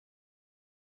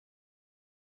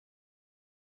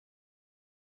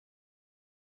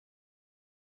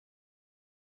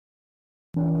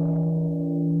Kính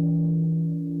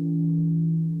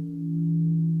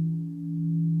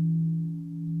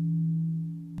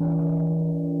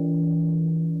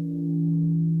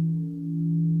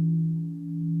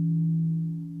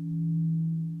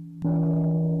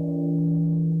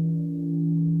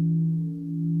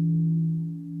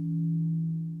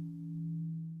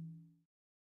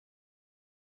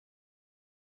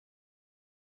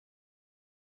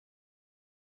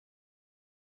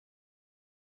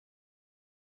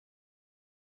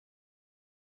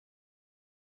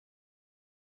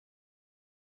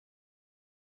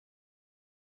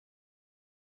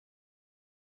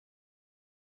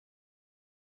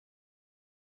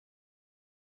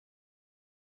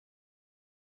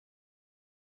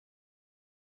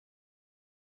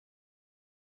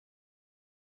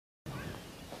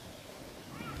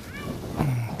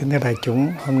thưa đại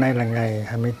chúng, hôm nay là ngày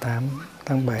 28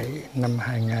 tháng 7 năm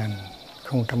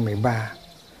 2013.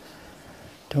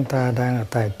 Chúng ta đang ở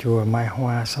tại chùa Mai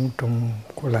Hoa Sắm Trung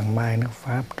của làng Mai nước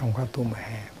Pháp trong khóa tu mùa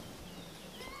hè.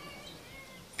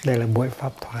 Đây là buổi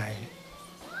pháp thoại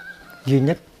duy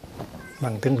nhất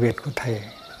bằng tiếng Việt của Thầy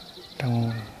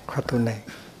trong khóa tu này.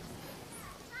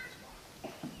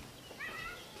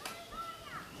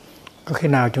 Có khi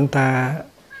nào chúng ta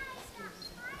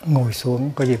ngồi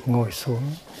xuống, có dịp ngồi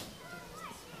xuống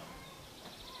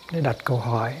để đặt câu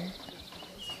hỏi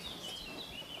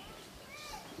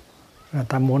là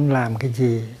ta muốn làm cái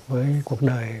gì với cuộc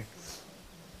đời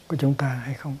của chúng ta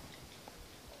hay không?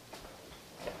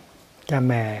 Cha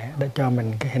mẹ đã cho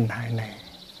mình cái hình hài này,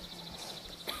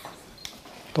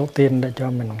 tổ tiên đã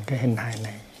cho mình cái hình hài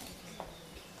này,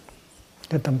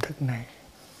 cái tâm thức này,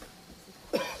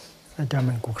 đã cho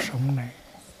mình cuộc sống này.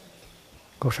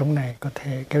 Cuộc sống này có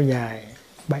thể kéo dài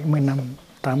 70 năm,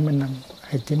 80 năm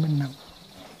hay 90 năm.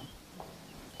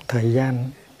 Thời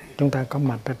gian chúng ta có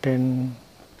mặt ở trên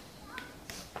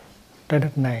trái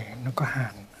đất này nó có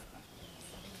hạn.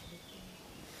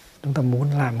 Chúng ta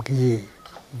muốn làm cái gì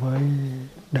với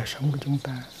đời sống của chúng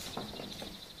ta?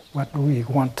 What do we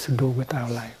want to do with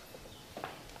our life?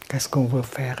 Qu'est-ce qu'on veut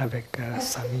faire avec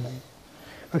sa vie?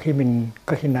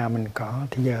 Có khi nào mình có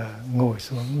thì giờ ngồi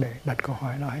xuống để đặt câu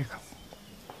hỏi đó hay không?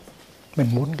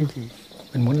 Mình muốn cái gì?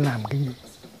 Mình muốn làm cái gì?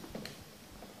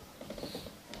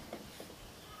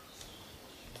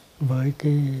 Với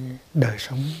cái đời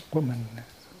sống của mình.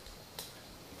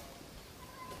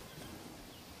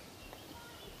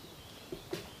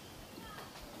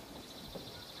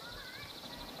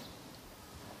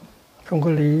 Không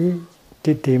có lý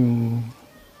chỉ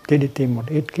đi tìm một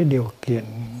ít cái điều kiện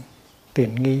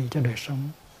tiện nghi cho đời sống.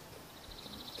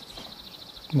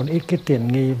 Một ít cái tiện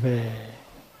nghi về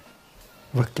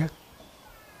vật chất.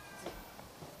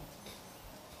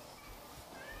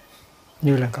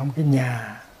 Như là có một cái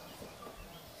nhà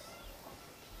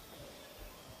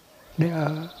để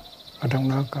ở trong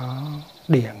đó có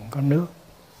điện, có nước,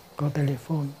 có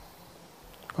telephone,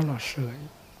 có lò sưởi.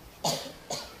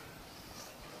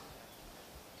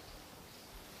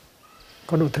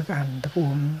 Có đủ thức ăn, thức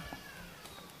uống.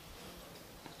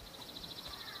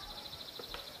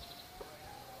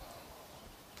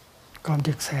 Có một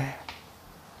chiếc xe,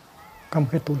 có một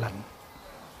cái tủ lạnh.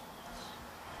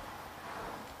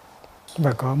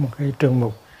 Và có một cái trường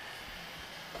mục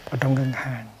ở trong ngân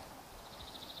hàng.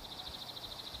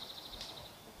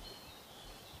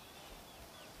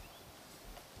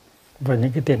 Và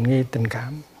những cái tiện nghi tình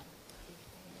cảm.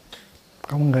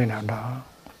 Có một người nào đó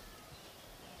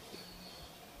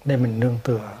để mình nương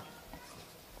tựa,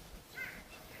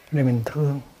 để mình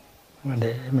thương, và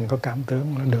để mình có cảm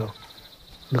tưởng là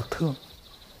được thương.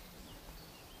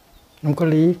 Không có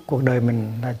lý cuộc đời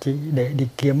mình là chỉ để đi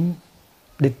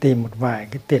tìm một vài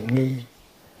cái tiện nghi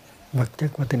vật chất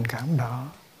và tình cảm đó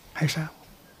hay sao?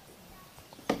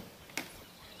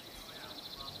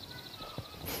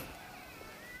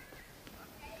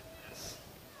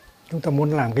 Chúng ta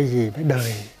muốn làm cái gì với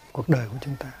cuộc đời của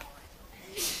chúng ta?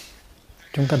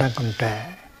 Chúng ta đang còn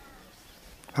trẻ,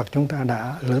 hoặc chúng ta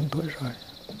đã lớn tuổi rồi.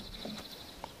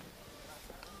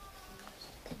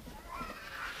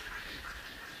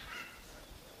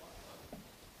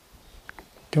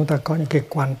 Chúng ta có những cái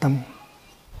quan tâm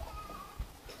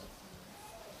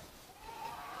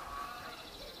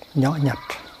nhỏ nhặt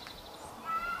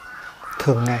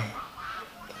thường ngày.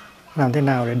 Làm thế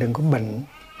nào để đừng có bệnh,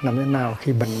 làm thế nào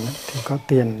khi bệnh thì có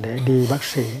tiền để đi bác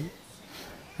sĩ,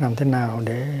 làm thế nào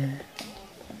để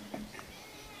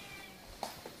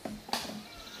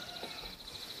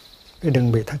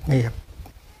đừng bị thất nghiệp,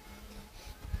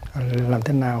 làm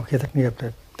thế nào khi thất nghiệp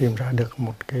để tìm ra được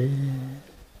một cái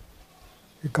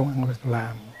công ăn việc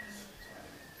làm.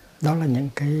 Đó là những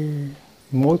cái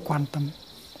mối quan tâm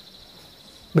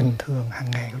bình thường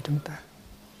hàng ngày của chúng ta.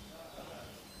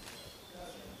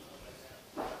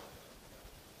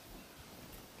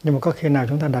 Nhưng mà có khi nào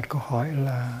chúng ta đặt câu hỏi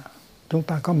là chúng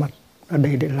ta có mặt ở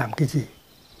đây để làm cái gì?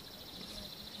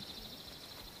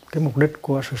 Cái mục đích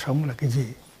của sự sống là cái gì?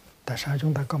 Tại sao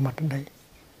chúng ta có mặt ở đây?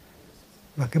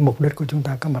 Và cái mục đích của chúng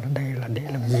ta có mặt ở đây là để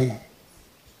làm gì?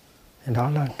 Thì đó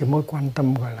là cái mối quan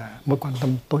tâm gọi là mối quan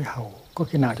tâm tối hậu. Có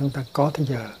khi nào chúng ta có thời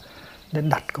giờ để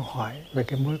đặt câu hỏi về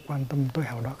cái mối quan tâm tối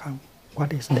hậu đó không? What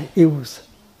is the use?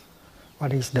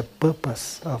 What is the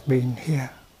purpose of being here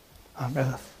on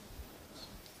earth?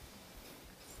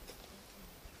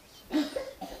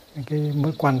 Những cái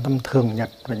mối quan tâm thường nhật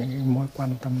và những cái mối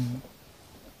quan tâm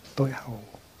tối hậu.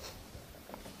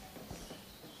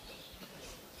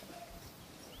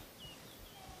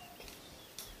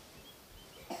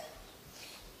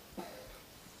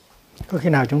 Có khi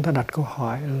nào chúng ta đặt câu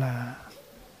hỏi là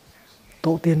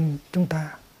tổ tiên chúng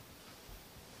ta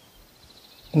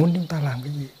muốn chúng ta làm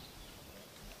cái gì?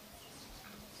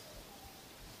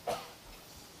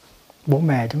 Bố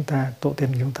mẹ chúng ta, tổ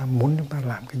tiên chúng ta muốn chúng ta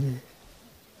làm cái gì?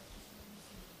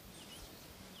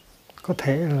 Có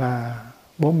thể là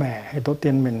bố mẹ hay tổ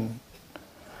tiên mình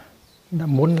đã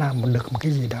muốn làm được một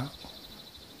cái gì đó.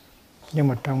 Nhưng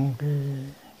mà trong cái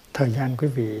thời gian quý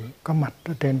vị có mặt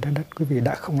ở trên trái đất, quý vị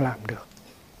đã không làm được.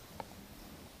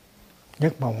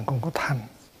 Giấc mộng không có thành.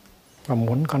 Và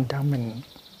muốn con cháu mình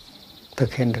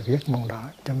thực hiện được giấc mộng đó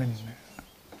cho mình.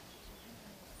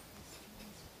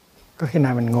 Có khi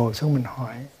nào mình ngồi xuống mình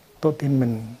hỏi tổ tiên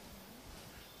mình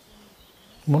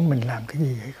muốn mình làm cái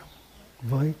gì hay không?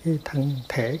 Với cái thân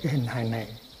thể, cái hình hài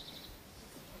này,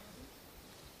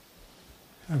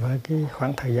 với cái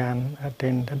khoảng thời gian ở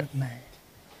trên trái đất này.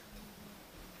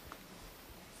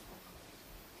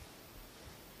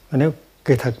 Và nếu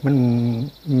kỳ thực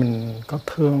mình có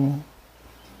thương,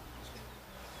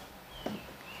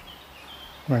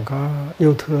 mình có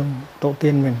yêu thương tổ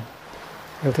tiên mình,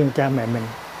 yêu thương cha mẹ mình,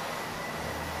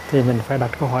 thì mình phải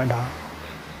đặt câu hỏi đó.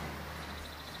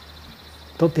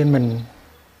 Tổ tiên mình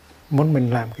muốn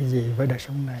mình làm cái gì với đời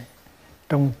sống này,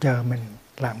 trông chờ mình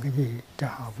làm cái gì cho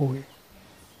họ vui,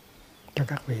 cho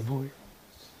các vị vui.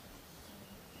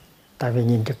 Tại vì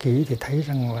nhìn cho kỹ thì thấy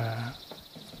rằng là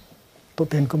tổ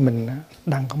tiên của mình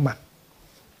đang có mặt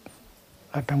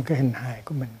ở trong cái hình hài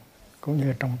của mình, cũng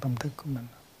như trong tâm thức của mình.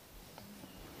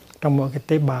 Trong mỗi cái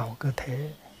tế bào cơ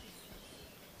thể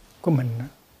của mình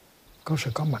có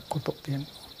sự có mặt của tổ tiên.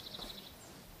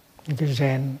 Những cái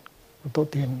gen của tổ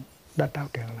tiên đã trao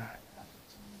truyền lại.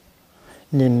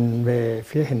 Nhìn về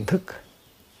phía hình thức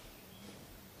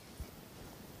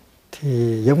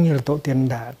thì giống như là tổ tiên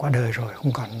đã qua đời rồi,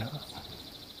 không còn nữa.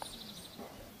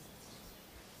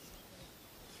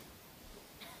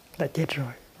 Đã chết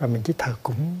rồi và mình chỉ thờ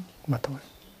cúng mà thôi.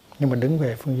 Nhưng mà đứng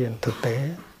về phương diện thực tế,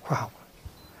 khoa học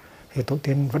thì tổ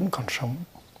tiên vẫn còn sống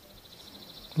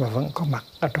và vẫn có mặt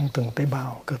ở trong từng tế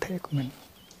bào cơ thể của mình.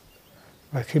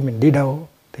 Và khi mình đi đâu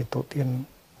thì tổ tiên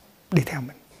đi theo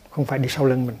mình, không phải đi sau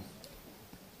lưng mình.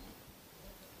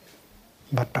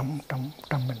 Và trong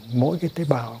mình, mỗi cái tế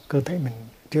bào cơ thể mình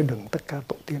chứa đựng tất cả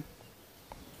tổ tiên.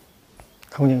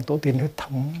 Không những tổ tiên huyết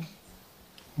thống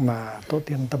mà tổ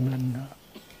tiên tâm linh nữa.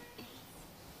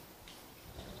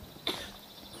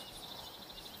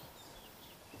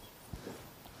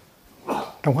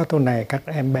 Trong khóa tu này các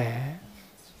em bé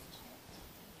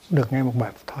được nghe một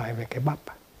bài thoại về cái bắp.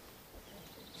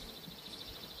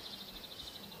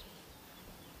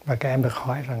 Và các em được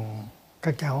hỏi rằng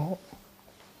các cháu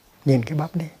nhìn cái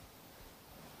bắp đi,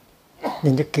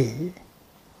 nhìn cho kỹ.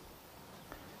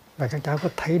 Và các cháu có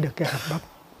thấy được cái hạt bắp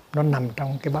nó nằm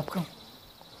trong cái bắp không?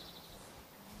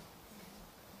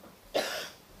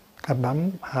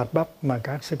 Hạt bắp mà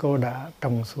các sư cô đã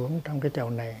trồng xuống trong cái chậu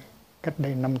này cách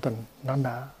đây 5 tuần, nó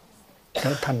đã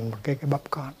trở thành một cái bắp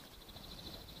con.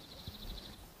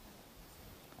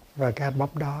 Và cái hạt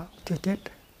bắp đó chưa chết.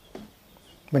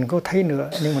 Mình có thấy nữa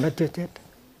nhưng mà nó chưa chết.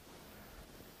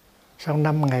 Sau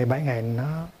 5 ngày, 7 ngày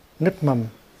nó nứt mầm,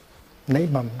 nảy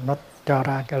mầm, nó cho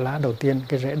ra cái lá đầu tiên,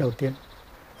 cái rễ đầu tiên.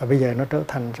 Và bây giờ nó trở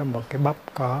thành ra một cái bắp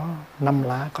có 5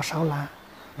 lá, có 6 lá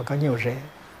và có nhiều rễ.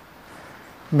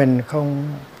 Mình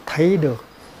không thấy được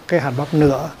cái hạt bắp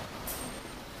nữa,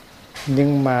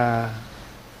 nhưng mà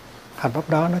hạt bắp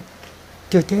đó nó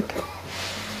chưa chết.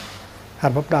 Hạt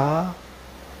bắp đó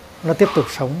nó tiếp tục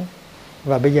sống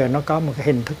và bây giờ nó có một cái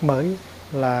hình thức mới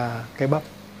là cái bắp.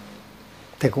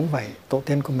 Thì cũng vậy, tổ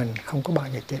tiên của mình không có bao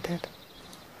giờ chết hết.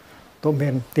 Tổ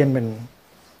tiên mình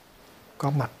có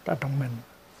mặt ở trong mình.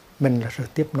 Mình là sự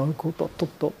tiếp nối của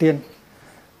tổ tiên,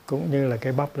 cũng như là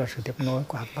cái bắp là sự tiếp nối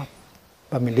của hạt bắp.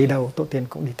 Và mình đi đâu tổ tiên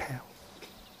cũng đi theo.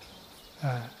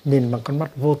 nhìn bằng con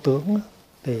mắt vô tướng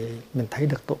thì mình thấy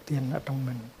được tổ tiên ở trong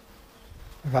mình.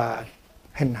 Và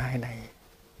hình hài này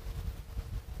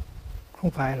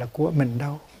không phải là của mình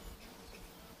đâu,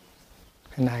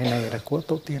 hình hài này là của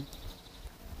tổ tiên.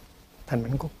 Thành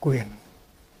mình có quyền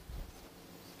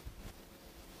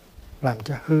làm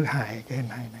cho hư hại cái hình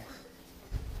hài này.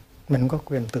 Mình có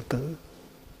quyền tự tử,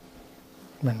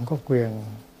 mình có quyền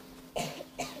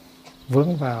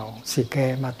vướng vào xì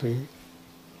ke ma túy.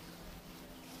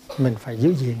 Mình phải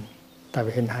giữ gìn, tại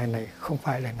vì hình hài này không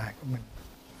phải là hình hài của mình.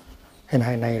 Hình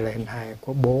hài này là hình hài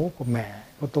của bố, của mẹ,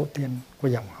 của tổ tiên, của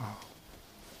dòng họ.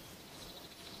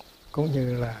 Cũng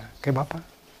như là cái bắp á,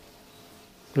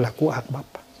 là của hạt bắp.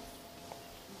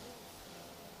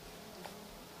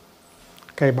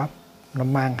 Cây bắp nó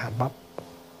mang hạt bắp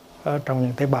ở trong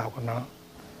những tế bào của nó,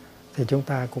 thì chúng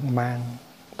ta cũng mang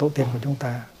tổ tiên của chúng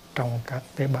ta trong các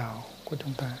tế bào của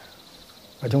chúng ta.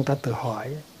 Và chúng ta tự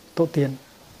hỏi tổ tiên: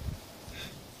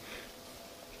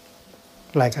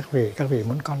 lại các vị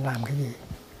muốn con làm cái gì?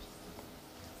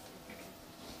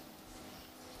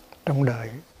 Trong đời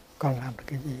con làm được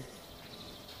cái gì?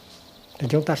 Thì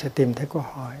chúng ta sẽ tìm thấy câu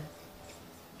hỏi.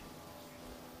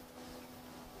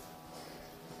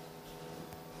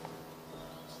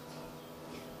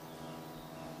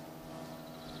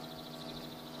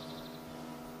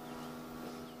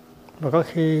 Và có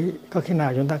khi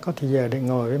nào chúng ta có thời giờ để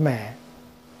ngồi với mẹ,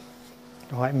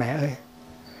 hỏi mẹ ơi,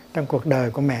 trong cuộc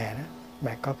đời của mẹ đó,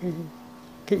 mẹ có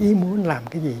cái ý muốn làm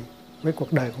cái gì với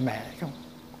cuộc đời của mẹ hay không?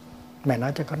 Mẹ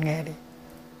nói cho con nghe đi.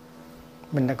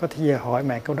 Mình đã có thời giờ hỏi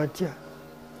mẹ câu đó chưa?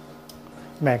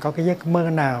 Mẹ có cái giấc mơ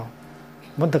nào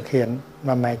muốn thực hiện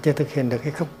mà mẹ chưa thực hiện được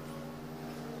hay không?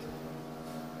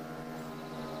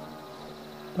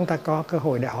 Chúng ta có cơ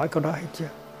hội để hỏi câu đó hay chưa?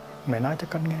 Mẹ nói cho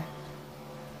con nghe.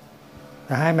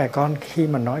 Và hai mẹ con khi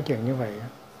mà nói chuyện như vậy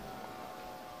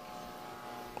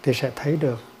thì sẽ thấy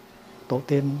được tổ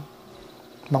tiên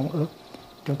mong ước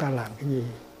chúng ta làm cái gì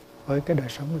với cái đời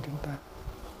sống của chúng ta.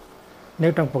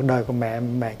 Nếu trong cuộc đời của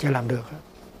mẹ chưa làm được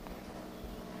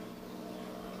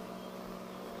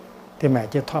thì mẹ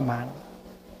chưa thỏa mãn,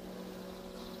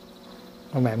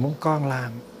 mà mẹ muốn con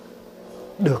làm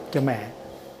được cho mẹ.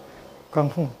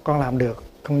 Con làm được,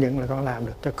 không những là con làm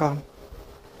được cho con,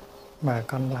 mà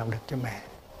con làm được cho mẹ,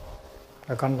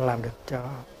 và con làm được cho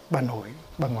bà nội,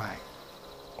 bà ngoại,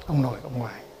 ông nội, ông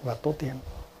ngoại và tổ tiên.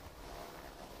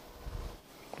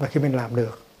 Và khi mình làm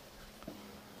được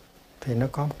thì nó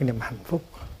có một cái niềm hạnh phúc,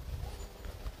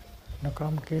 nó có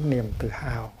một cái niềm tự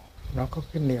hào, nó có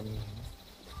cái niềm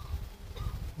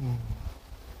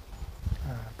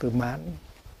tự mãn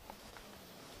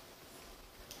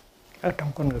ở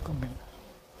trong con người của mình.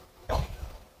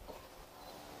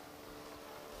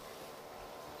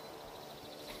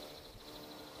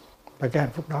 Và cái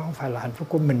hạnh phúc đó không phải là hạnh phúc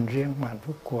của mình riêng, mà hạnh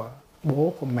phúc của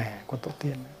bố, của mẹ, của tổ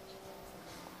tiên.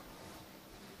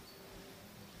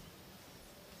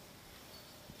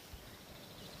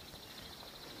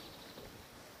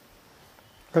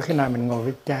 Có khi nào mình ngồi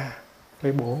với cha,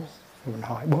 với bố, mình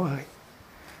hỏi bố ơi,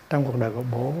 trong cuộc đời của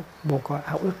bố có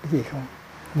ao ước cái gì không?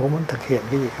 Bố muốn thực hiện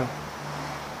cái gì không?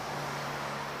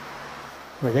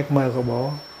 Và giấc mơ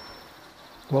của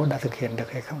bố đã thực hiện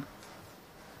được hay không?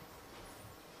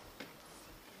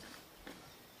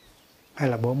 Hay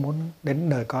là bố muốn đến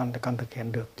đời con thì con thực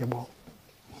hiện được cho bố?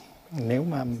 Nếu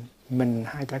mà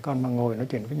hai cha con mà ngồi nói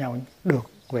chuyện với nhau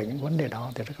được về những vấn đề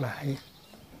đó thì rất là hay.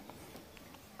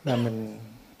 Và mình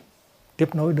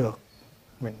tiếp nối được,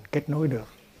 mình kết nối được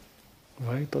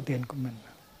với tổ tiên của mình.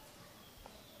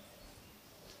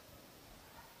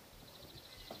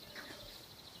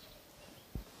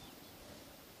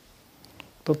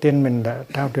 Tổ tiên mình đã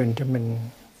trao truyền cho mình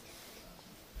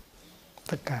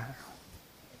tất cả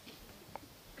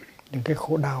những cái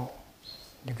khổ đau,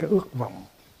 những cái ước vọng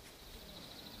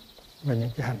và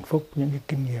những cái hạnh phúc, những cái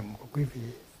kinh nghiệm của quý vị.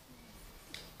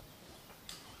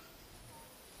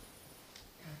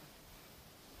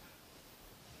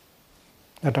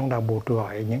 Ở trong đạo Bụt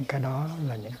gọi những cái đó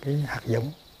là những cái hạt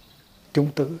giống,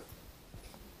 chủng tử.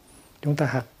 Chúng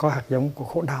ta có hạt giống của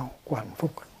khổ đau, của hạnh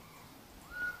phúc,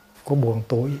 của buồn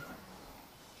tối,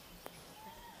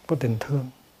 của tình thương,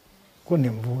 của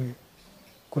niềm vui,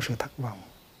 của sự thất vọng.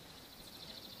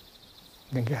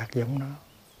 Những cái hạt giống đó,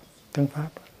 tiếng Pháp,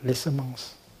 les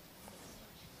semences.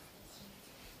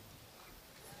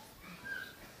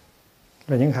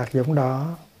 Và những hạt giống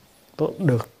đó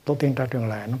được tổ tiên trao truyền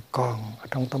lại, nó còn ở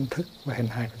trong tâm thức và hình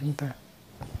hài của chúng ta.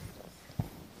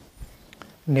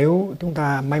 Nếu chúng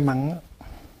ta may mắn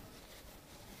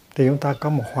thì chúng ta có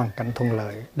một hoàn cảnh thuận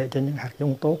lợi để cho những hạt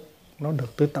giống tốt nó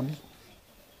được tưới tẩm.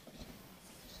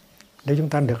 Nếu chúng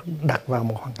ta được đặt vào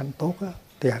một hoàn cảnh tốt á,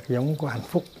 thì hạt giống của hạnh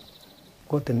phúc,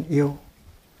 của tình yêu,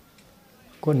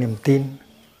 của niềm tin,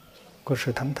 của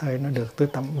sự thảnh thơi nó được tưới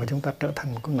tắm và chúng ta trở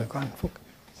thành một người có hạnh phúc.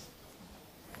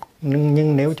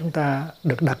 Nhưng nếu chúng ta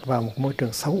được đặt vào một môi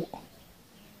trường xấu,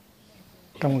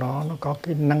 trong đó nó có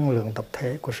cái năng lượng tập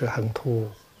thể của sự hận thù,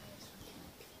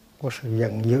 của sự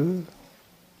giận dữ,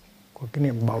 của cái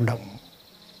niềm bạo động,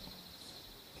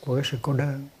 của cái sự cô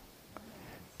đơn,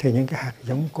 thì những cái hạt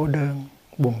giống cô đơn,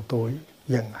 buồn tủi,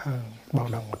 giận hờn, bạo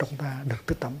động của chúng ta được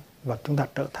tưới tắm và chúng ta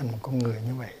trở thành một con người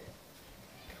như vậy.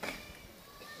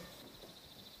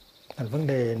 Thành vấn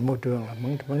đề môi trường là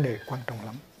vấn đề quan trọng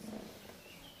lắm.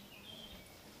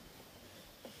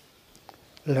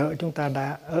 Lỡ chúng ta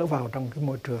đã ở vào trong cái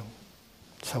môi trường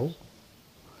xấu,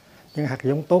 những hạt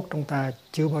giống tốt trong ta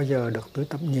chưa bao giờ được tưới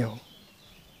tắm nhiều,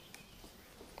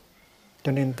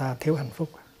 cho nên ta thiếu hạnh phúc.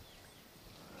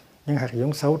 Những hạt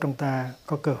giống xấu trong ta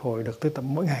có cơ hội được tưới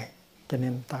tắm mỗi ngày, cho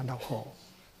nên ta đau khổ,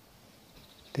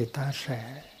 thì ta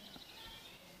sẽ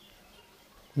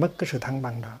mất cái sự thăng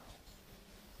bằng đó.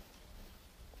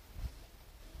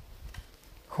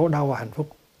 Khổ đau và hạnh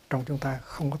phúc trong chúng ta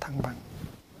không có thăng bằng.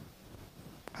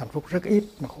 Hạnh phúc rất ít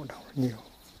mà khổ đau rất nhiều.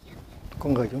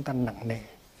 Con người chúng ta nặng nề,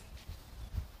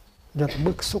 do ta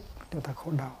bức xúc chúng ta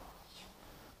khổ đau.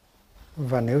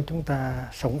 Và nếu chúng ta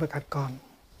sống với các con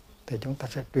thì chúng ta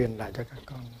sẽ truyền lại cho các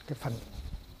con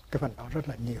cái phần đó rất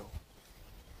là nhiều.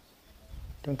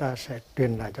 Chúng ta sẽ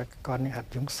truyền lại cho các con những hạt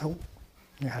giống xấu,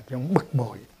 những hạt giống bực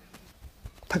bội,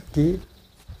 thất chí,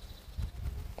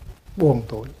 buồn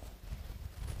tủi,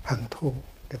 hận thù,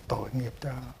 để tội nghiệp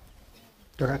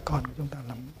cho các con của chúng ta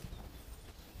lắm.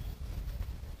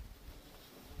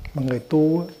 Mà người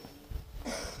tu,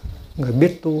 người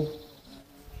biết tu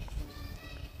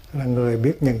là người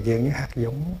biết nhận diện những hạt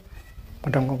giống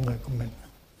ở trong con người của mình.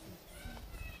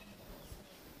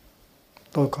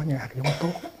 Tôi có những hạt giống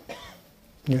tốt,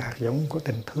 như hạt giống của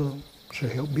tình thương,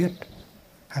 sự hiểu biết,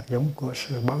 hạt giống của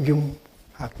sự bao dung,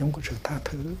 hạt giống của sự tha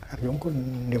thứ, hạt giống của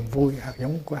niềm vui, hạt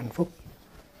giống của hạnh phúc.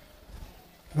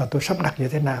 Và tôi sắp đặt như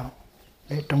thế nào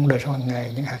để trong đời sống hàng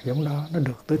ngày những hạt giống đó nó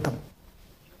được tưới tắm.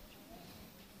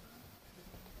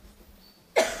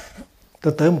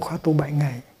 Tôi tới một khóa tu 7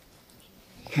 ngày.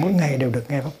 Mỗi ngày đều được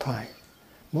nghe pháp thoại,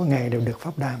 mỗi ngày đều được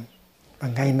pháp đàm, và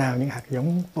ngày nào những hạt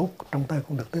giống tốt trong tôi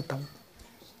cũng được tưới tắm.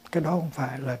 Cái đó không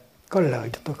phải là có lợi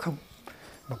cho tôi không,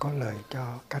 mà có lợi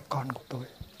cho các con của tôi,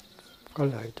 có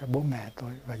lợi cho bố mẹ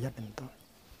tôi và gia đình tôi.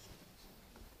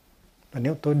 Và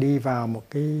nếu tôi đi vào một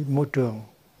cái môi trường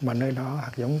mà nơi đó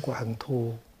hạt giống của hận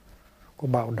thù, của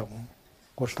bạo động,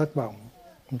 của thất vọng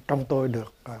trong tôi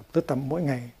được tưới tắm mỗi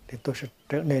ngày, thì tôi sẽ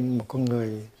trở nên một con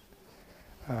người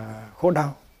khổ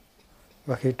đau.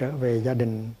 Và khi trở về gia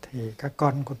đình thì các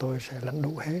con của tôi sẽ lãnh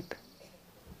đủ hết.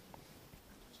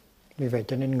 Vì vậy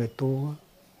cho nên người tu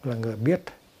là người biết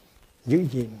giữ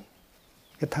gìn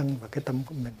cái thân và cái tâm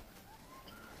của mình.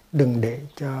 Đừng để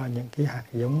cho những cái hạt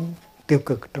giống tiêu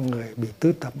cực trong người bị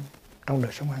tưới tắm trong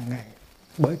đời sống hàng ngày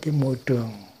bởi cái môi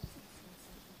trường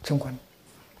xung quanh.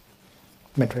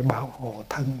 Mình phải bảo hộ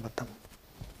thân và tâm.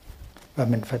 Và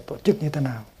mình phải tổ chức như thế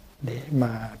nào để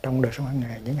mà trong đời sống hàng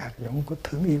ngày những hạt giống của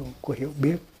thương yêu, của hiểu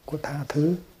biết, của tha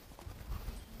thứ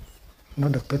nó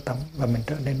được tưới tắm và mình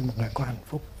trở nên một người có hạnh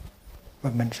phúc.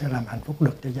 Và mình sẽ làm hạnh phúc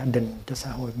được cho gia đình, cho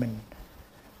xã hội mình.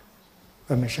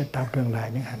 Và mình sẽ trao truyền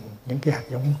lại những cái hạt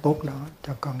giống tốt đó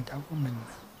cho con cháu của mình.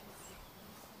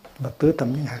 Và tưới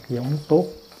tắm những hạt giống tốt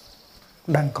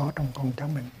đang có trong con cháu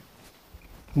mình.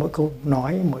 Mỗi câu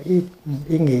nói, mỗi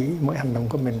ý nghĩ, mỗi hành động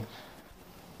của mình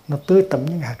nó tưới tắm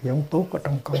những hạt giống tốt ở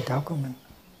trong con cháu của mình.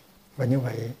 Và như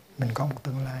vậy mình có một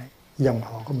tương lai, dòng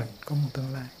họ của mình có một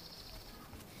tương lai.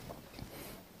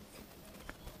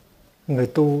 Người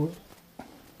tu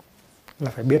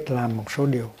là phải biết làm một số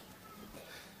điều.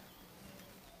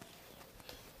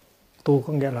 Tu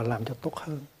có nghĩa là làm cho tốt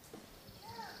hơn.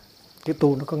 Cái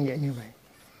tu nó có nghĩa như vậy.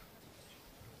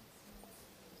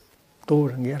 Tu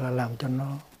là nghĩa là làm cho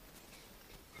nó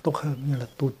tốt hơn, như là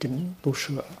tu chỉnh, tu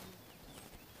sửa.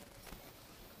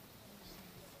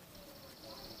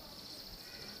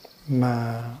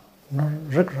 Mà nó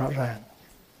rất rõ ràng.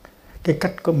 Cái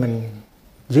cách của mình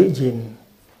giữ gìn,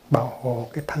 bảo hộ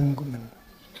cái thân của mình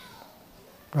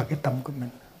và cái tâm của mình.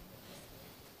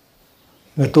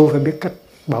 Người tu phải biết cách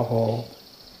bảo hộ,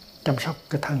 chăm sóc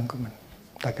cái thân của mình.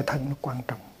 Tại cái thân nó quan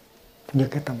trọng như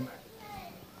cái tâm.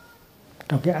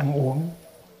 Trong cái ăn uống,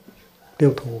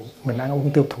 tiêu thụ, mình ăn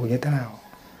uống tiêu thụ như thế nào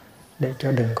để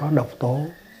cho đừng có độc tố,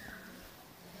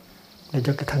 để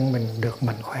cho cái thân mình được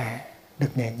mạnh khỏe,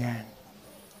 được nhẹ nhàng.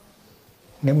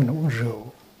 Nếu mình uống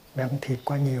rượu, ăn thịt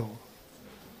quá nhiều,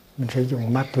 mình sử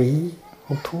dụng ma túy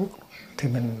hút thuốc thì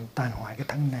mình tàn hoại cái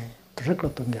thân này, rất là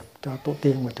tội nghiệp cho tổ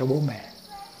tiên và cho bố mẹ.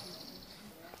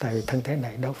 Tại vì thân thể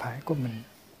này đâu phải của mình.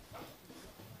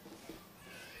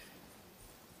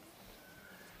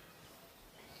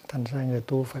 Thành ra người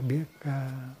tu phải biết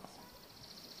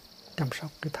chăm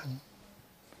sóc cái thân.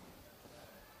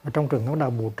 Và trong trường thống đạo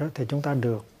Bụt đó, thì chúng ta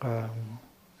được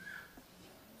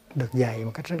dạy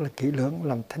một cách rất là kỹ lưỡng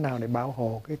làm thế nào để bảo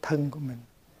hộ cái thân của mình.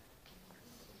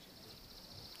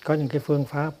 Có những cái phương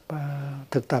pháp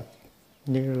thực tập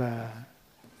như là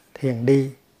thiền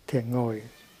đi, thiền ngồi,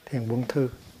 thiền buông thư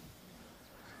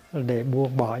để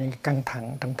buông bỏ những cái căng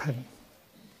thẳng trong thân.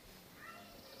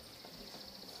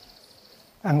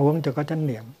 Ăn uống cho có chánh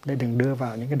niệm để đừng đưa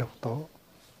vào những cái độc tố.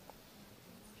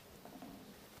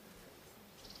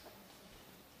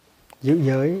 Giữ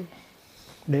giới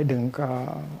để đừng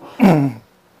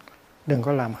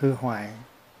có làm hư hoại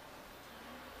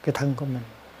cái thân của mình.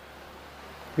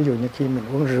 Ví dụ như khi mình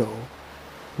uống rượu,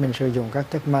 mình sử dụng các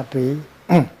chất ma túy,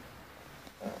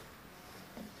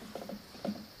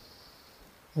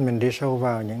 mình đi sâu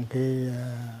vào những cái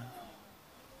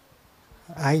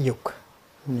ái dục,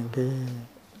 những cái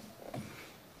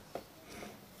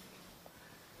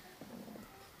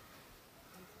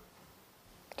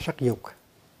sắc dục,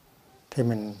 thì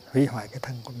mình hủy hoại cái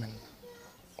thân của mình.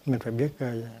 Mình phải biết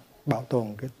bảo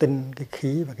tồn cái tinh, cái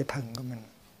khí và cái thân của mình.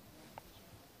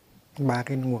 Ba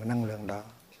cái nguồn năng lượng đó.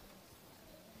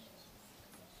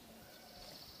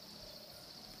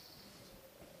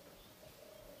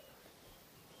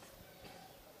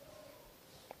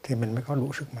 Thì mình mới có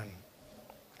đủ sức mạnh.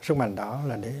 Sức mạnh đó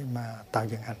là để mà tạo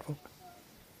dựng hạnh phúc.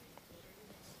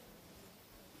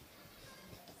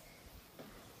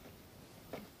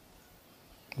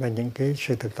 Và những cái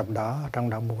sự thực tập đó trong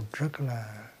đạo Bụt rất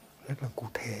là cụ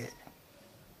thể.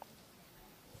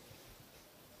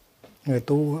 Người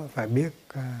tu phải biết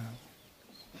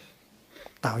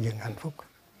tạo dựng hạnh phúc.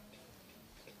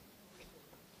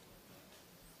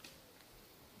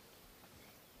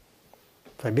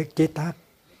 Phải biết chế tác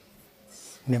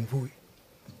niềm vui.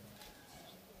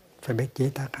 Phải biết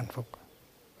chế tác hạnh phúc.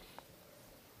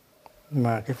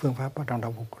 Mà cái phương pháp ở trong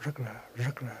đạo Bụt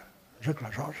rất là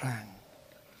rõ ràng.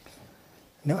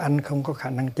 Nếu anh không có khả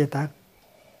năng chế tác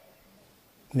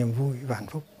niềm vui và hạnh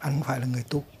phúc, anh không phải là người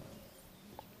tu.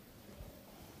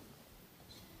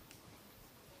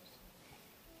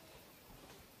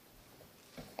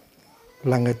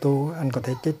 Là người tu, anh có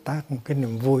thể chế tác một cái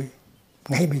niềm vui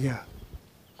ngay bây giờ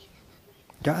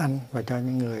cho anh và cho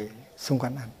những người xung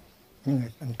quanh anh, những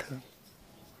người anh thương.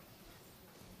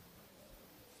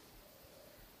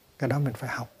 Cái đó mình phải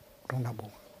học trong đạo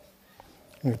Bụt.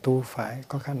 Người tu phải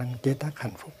có khả năng chế tác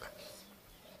hạnh phúc.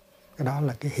 Cái đó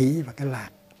là cái hỷ và cái lạc.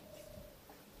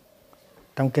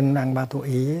 Trong kinh An Ba Tu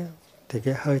Ý thì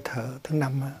cái hơi thở thứ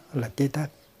 5 là chế tác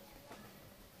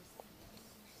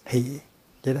hỷ,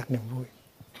 chế tác niềm vui.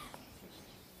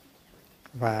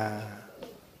 Và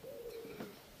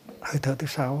hơi thở thứ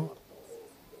 6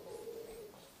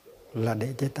 là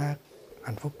để chế tác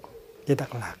hạnh phúc, chế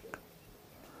tác lạc.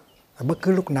 Và bất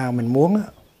cứ lúc nào mình muốn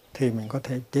thì mình có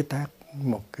thể chế tác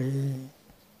một cái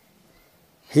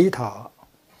hỷ thọ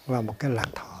và một cái lạc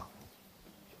thọ.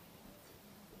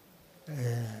 A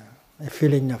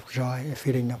feeling of joy, a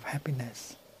feeling of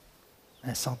happiness,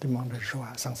 a sentiment de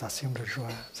joie, sensation de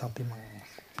joie, sentiment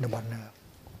de bonheur.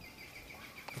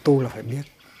 Tu là phải biết,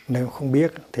 nếu không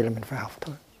biết thì là mình phải học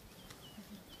thôi.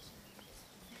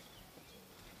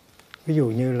 Ví dụ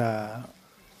như là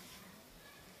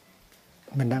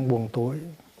mình đang buồn tối,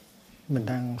 mình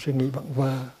đang suy nghĩ vẩn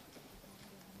vơ,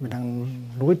 mình đang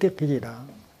nuối tiếc cái gì đó,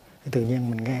 thì tự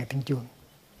nhiên mình nghe tiếng chuông.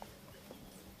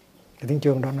 Cái tiếng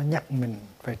chuông đó nó nhắc mình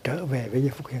phải trở về với giây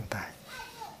phút hiện tại.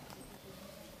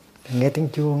 Thì nghe tiếng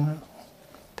chuông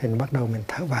thì mình bắt đầu mình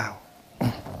thở vào.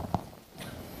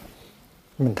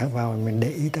 Mình thở vào mình để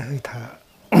ý tới hơi thở.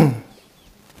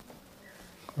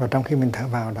 Và trong khi mình thở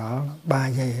vào đó 3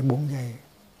 giây hay 4 giây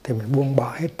thì mình buông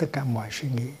bỏ hết tất cả mọi suy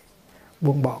nghĩ,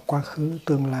 buông bỏ quá khứ,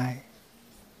 tương lai,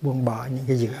 buông bỏ những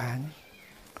cái dự án.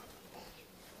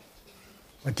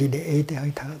 Và chỉ để ý tới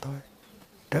hơi thở thôi.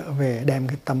 Trở về, đem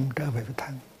cái tâm trở về với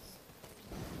thân.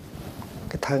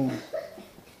 Cái thân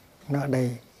nó ở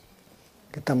đây,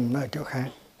 cái tâm nó ở chỗ khác.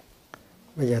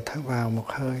 Bây giờ thở vào một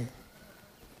hơi,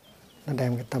 nó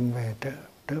đem cái tâm về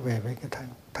trở về với cái thân,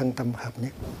 thân tâm hợp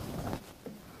nhất.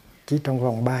 Chỉ trong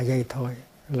vòng 3 giây thôi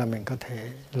là mình có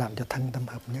thể làm cho thân tâm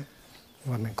hợp nhất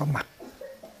và mình có mặt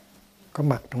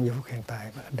trong giây phút hiện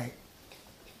tại và ở đây.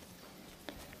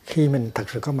 Khi mình thật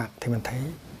sự có mặt thì mình thấy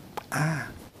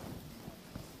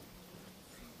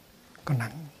có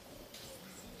nắng,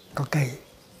 có cây,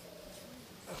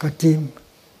 có chim,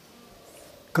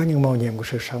 có những mầu nhiệm của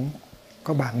sự sống,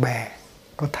 có bạn bè,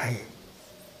 có thầy,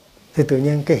 thì tự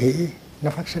nhiên cái hỷ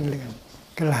nó phát sinh liền,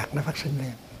 cái lạc nó phát sinh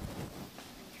liền.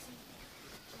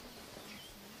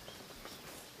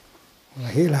 Và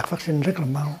hỷ lạc phát sinh rất là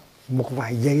mau, một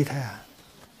vài giây thôi à,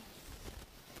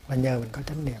 là nhờ mình có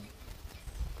chánh niệm.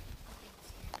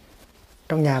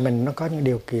 Trong nhà mình nó có những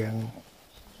điều kiện,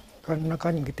 nó có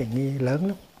những cái tiện nghi lớn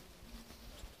lắm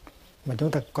mà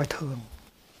chúng ta coi thường.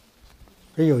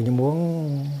 Ví dụ như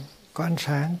muốn có ánh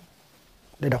sáng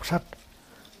để đọc sách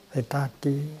thì ta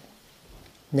chỉ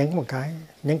nhấn một cái,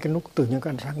 nhấn cái nút tự nhiên có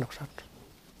ánh sáng đọc sách.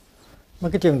 Mà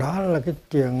cái chuyện đó là cái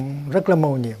chuyện rất là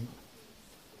mầu nhiệm.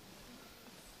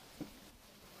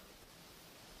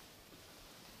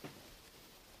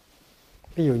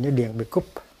 Ví dụ như điện bị cúp,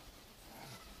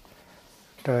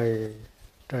 trời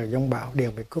giông bão,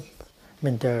 điện bị cúp,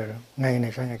 mình chờ ngày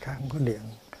này sang ngày khác không có điện,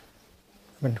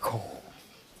 mình khổ.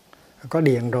 Có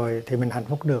điện rồi thì mình hạnh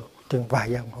phúc được, chừng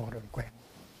vài giờ đồng hồ rồi quen.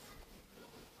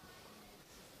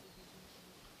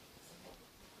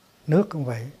 Nước cũng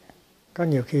vậy, có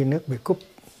nhiều khi nước bị cúp,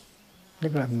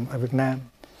 nhất là ở Việt Nam.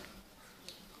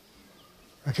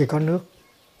 Và khi có nước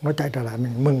nó chạy trở lại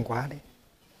mình mừng quá đi,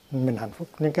 mình hạnh phúc.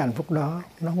 Nhưng cái hạnh phúc đó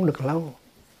nó không được lâu,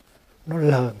 nó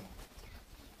lờn.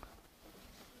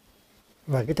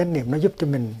 Và cái chánh niệm nó giúp cho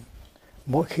mình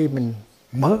mỗi khi mình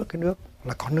mở cái nước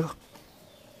là có nước.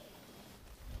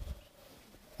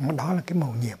 Đó là cái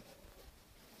mầu nhiệm.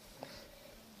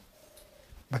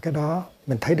 Và cái đó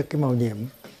mình thấy được cái mầu nhiệm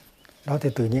đó thì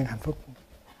tự nhiên hạnh phúc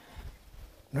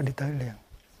nó đi tới liền.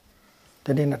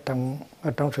 Cho nên là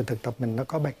trong sự thực tập mình nó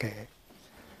có bài kệ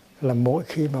là mỗi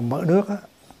khi mà mở nước á,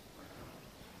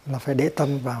 là phải để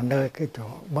tâm vào nơi cái chỗ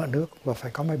mở nước và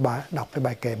phải có đọc cái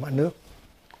bài kệ mở nước.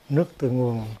 Nước từ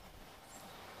nguồn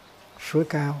suối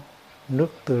cao, nước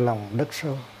từ lòng đất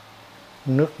sâu,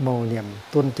 nước mầu nhiệm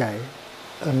tuôn chảy,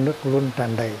 ơn nước luôn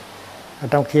tràn đầy. Và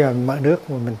trong khi mà mở nước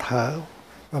mà mình thở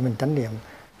và mình chánh niệm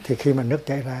thì khi mà nước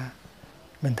chảy ra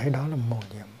mình thấy đó là mầu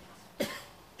nhiệm.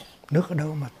 Nước ở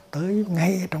đâu mà tới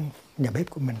ngay trong nhà bếp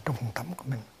của mình, trong phòng tắm của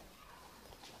mình.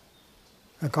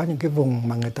 Có những cái vùng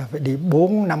mà người ta phải đi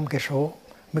 4-5 cây số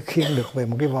mới khiêng được về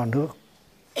một cái vò nước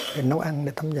để nấu ăn,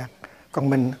 để tắm giặt. Còn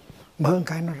mình mở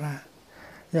cái nó ra.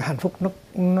 Nhưng hạnh phúc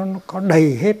nó có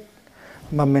đầy hết.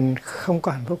 Mà mình không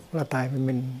có hạnh phúc là tại vì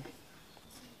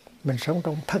mình sống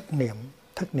trong thất niệm.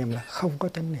 Thất niệm là không có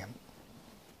chánh niệm.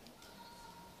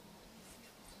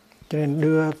 Cho nên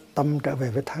đưa tâm trở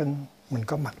về với thân, mình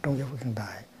có mặt trong giây phút hiện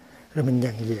tại. Rồi mình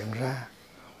nhận diện ra,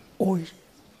 ôi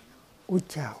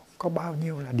chào, có bao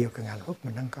nhiêu là điều kiện hạnh phúc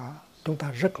mình đang có. Chúng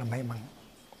ta rất là may mắn.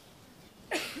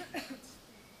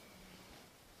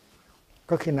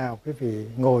 Có khi nào quý vị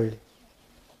ngồi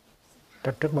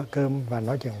trước bữa cơm và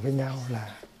nói chuyện với nhau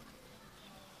là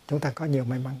chúng ta có nhiều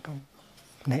may mắn không?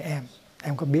 Này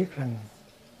em có biết rằng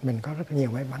mình có rất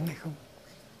nhiều may mắn hay không?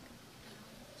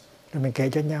 Rồi mình kể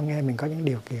cho nhau nghe mình có những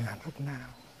điều kiện hạnh phúc nào.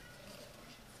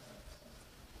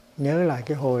 Nhớ lại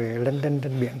cái hồi lên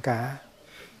trên biển cả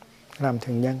làm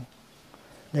thuyền nhân.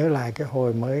 Nhớ lại cái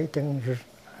hồi mới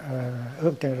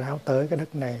ướt chân ráo tới cái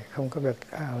đất này, không có việc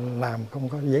làm, không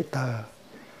có giấy tờ.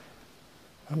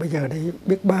 Bây giờ đây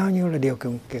biết bao nhiêu là điều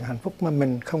kiện hạnh phúc mà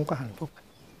mình không có hạnh phúc.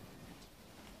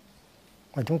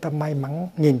 Mà chúng ta may mắn,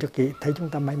 nhìn cho kỹ thấy chúng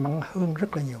ta may mắn hơn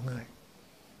rất là nhiều người.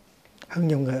 Hơn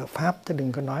nhiều người ở Pháp, chứ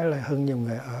đừng có nói là hơn nhiều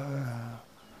người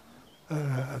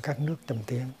ở các nước trầm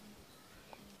tiến.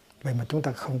 Vậy mà chúng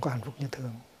ta không có hạnh phúc như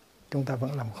thường. Chúng ta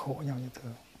vẫn làm khổ nhau như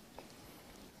thường.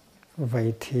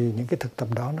 Vậy thì những cái thực tập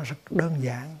đó nó rất đơn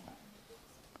giản.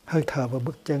 Hơi thở và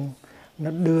bước chân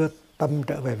nó đưa tâm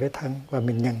trở về với thân và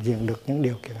mình nhận diện được những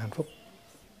điều kiện hạnh phúc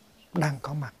đang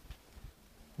có mặt.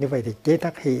 Như vậy thì chế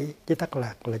tác hỷ, chế tác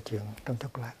lạc là chuyện trong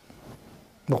chốc lát.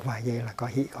 Một vài giây là có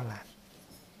hỷ có lạc.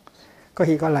 Có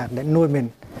hỷ có lạc để nuôi mình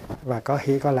và có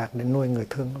hỷ có lạc để nuôi người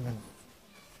thương của mình.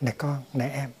 Này con,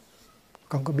 này em,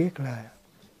 con có biết là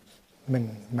mình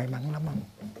may mắn lắm không?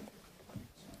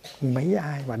 Mấy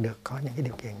ai mà được có những cái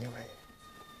điều kiện như vậy.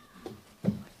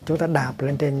 Chúng ta đạp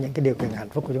lên trên những cái điều kiện hạnh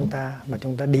phúc của chúng ta mà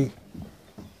chúng ta đi.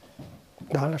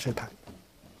 Đó là sự thật.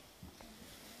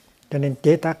 Cho nên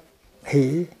chế tác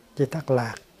hỷ, chế tác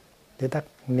lạc, chế tác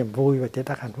niềm vui và chế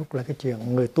tác hạnh phúc là cái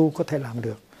chuyện người tu có thể làm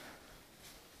được.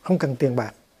 Không cần tiền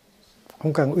bạc,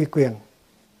 không cần uy quyền,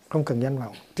 không cần danh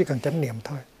vọng, chỉ cần chánh niệm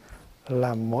thôi.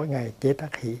 Là mỗi ngày chế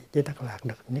tác hỷ, chế tác lạc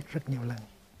được rất nhiều lần.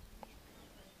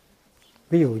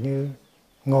 Ví dụ như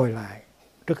ngồi lại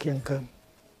trước khi ăn cơm.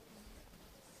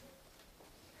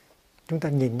 Chúng ta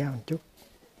nhìn nhau một chút,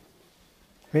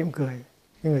 mỉm cười,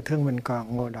 cái người thương mình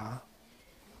còn ngồi đó.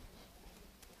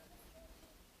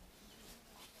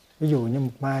 Ví dụ như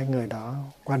một mai người đó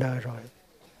qua đời rồi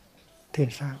thì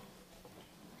sao?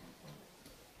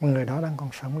 Người đó đang còn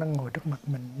sống, đang ngồi trước mặt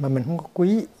mình mà mình không có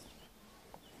quý.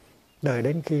 Đợi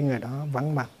đến khi người đó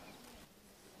vắng mặt,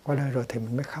 qua đời rồi thì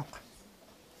mình mới khóc.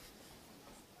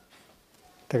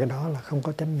 Thì cái đó là không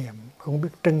có chánh niệm, không biết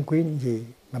trân quý những gì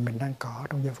mà mình đang có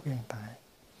trong giây phút hiện tại.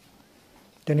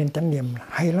 Cho nên chánh niệm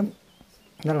hay lắm.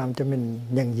 Nó làm cho mình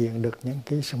nhận diện được những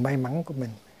cái sự may mắn của mình,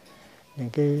 những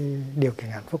cái điều kiện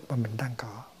hạnh phúc mà mình đang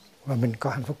có. Và mình có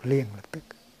hạnh phúc liền lập tức.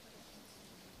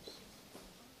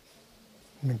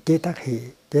 Mình chế tác hỷ,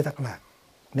 chế tác lạc.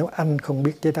 Nếu anh không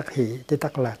biết chế tác hỷ, chế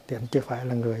tác lạc thì anh chưa phải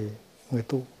là người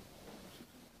tu.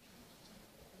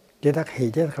 Chế tác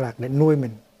hỷ, chế tác lạc để nuôi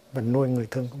mình và nuôi người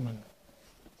thân của mình.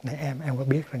 Này em có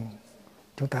biết rằng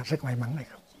chúng ta rất may mắn này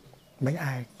không? Mấy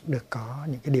ai được có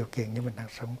những cái điều kiện như mình đang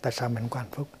sống, tại sao mình có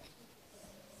hạnh phúc?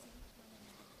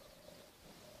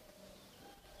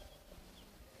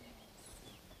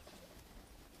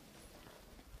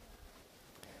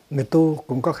 Người tu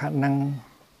cũng có khả năng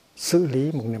xử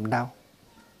lý một niềm đau.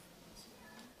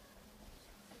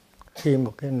 Khi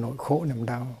một cái nỗi khổ niềm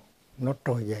đau nó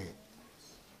trồi dậy,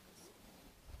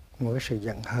 một cái sự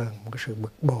giận hờn, một cái sự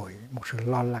bực bội, một sự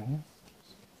lo lắng,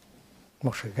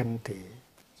 một sự ganh tị,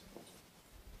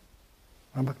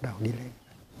 nó bắt đầu đi lên.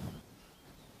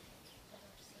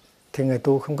 Thì người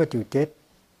tu không có chịu chết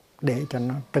để cho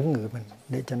nó trấn ngự mình,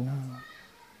 để cho nó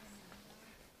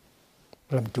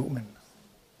làm chủ mình.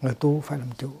 Người tu phải làm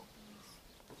chủ.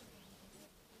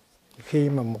 Khi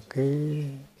mà một cái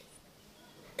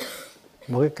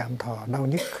cảm thọ đau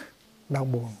nhức, đau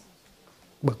buồn,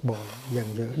 bực bội,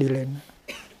 giận dữ đi lên,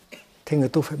 thì người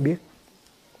tu phải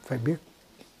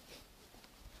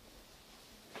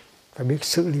biết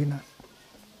xử lý nó.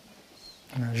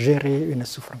 Gérer une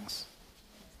souffrance.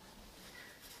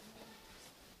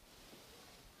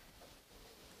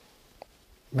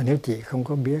 Mà nếu chị không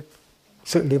có biết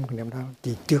xử lý một niềm đau,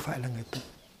 chị chưa phải là người tu.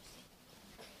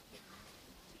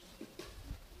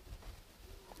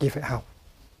 Chị phải học.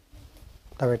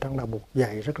 Tại vì trong đạo Bụt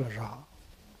dạy rất là rõ,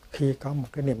 khi có một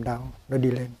cái niềm đau nó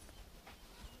đi lên,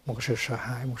 một cái sự sợ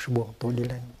hãi, một sự buồn tối đi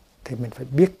lên, thì mình phải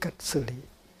biết cách xử lý.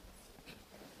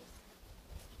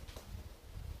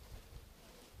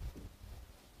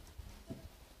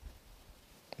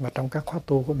 Và trong các khóa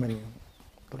tu của mình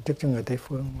tổ chức cho người Tây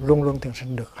Phương, luôn luôn thiền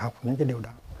sinh được học những cái điều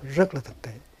đó rất là thực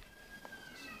tế.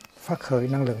 Phát khởi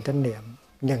năng lượng chánh niệm,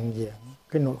 nhận diện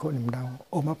cái nỗi khổ niềm đau,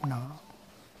 ôm ấp nó,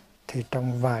 thì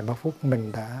trong vài ba phút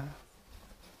mình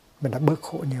đã bớt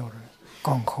khổ nhiều rồi.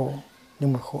 Còn khổ,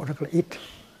 nhưng mà khổ rất là ít.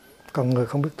 Còn người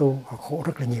không biết tu, họ khổ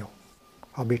rất là nhiều.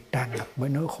 Họ bị tràn ngập bởi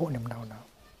nỗi khổ niềm đau đó.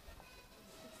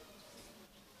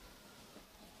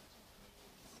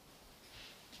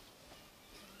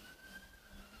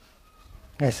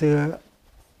 Ngày xưa,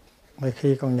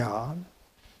 khi còn nhỏ,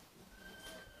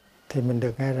 thì mình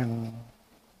được nghe rằng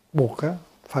Bụt á,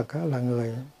 Phật á, là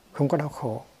người không có đau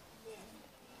khổ,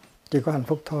 chỉ có hạnh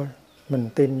phúc thôi. Mình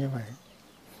tin như vậy.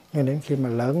 Nhưng đến khi mà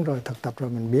lớn rồi, thực tập rồi,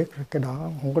 mình biết cái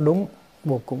đó không có đúng.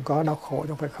 Bụt cũng có đau khổ, chứ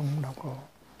không phải không đau khổ.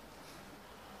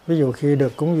 Ví dụ khi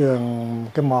được cúng dường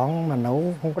cái món mà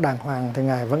nấu không có đàng hoàng thì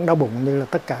Ngài vẫn đau bụng như là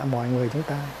tất cả mọi người chúng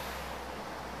ta.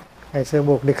 Ngày xưa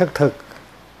Bụt đi khất thực,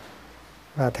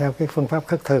 và theo cái phương pháp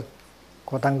khất thực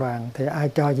của tăng đoàn thì ai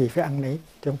cho gì phải ăn đấy,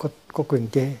 chứ không có quyền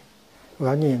chê.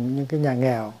 Có những cái nhà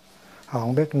nghèo, họ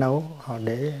không biết nấu, họ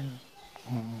để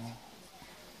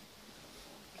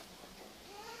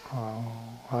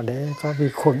họ để có vi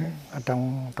khuẩn ở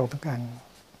trong thức ăn.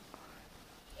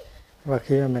 Và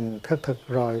khi mà mình khất thực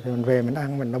rồi thì mình về mình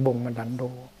ăn, mình đau bụng, mình đảnh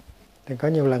đổ. Thì có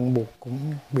nhiều lần Bụt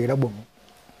cũng bị đau bụng.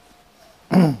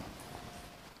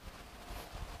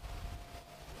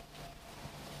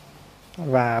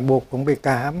 Và Bụt cũng bị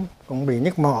cảm, cũng bị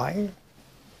nhức mỏi,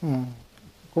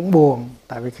 cũng buồn.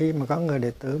 Tại vì khi mà có người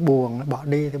đệ tử buồn, nó bỏ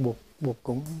đi thì Bụt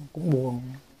cũng buồn.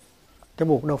 Chứ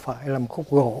Bụt đâu phải là một khúc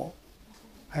gỗ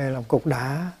hay là một cục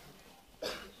đá.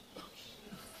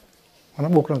 Nó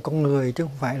Bụt là con người chứ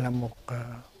không phải là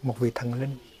một vị thần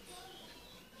linh.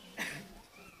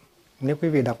 Nếu quý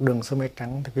vị đọc Đường Sơ Mây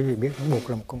Trắng thì quý vị biết Bụt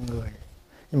là một con người.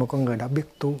 Nhưng mà con người đó biết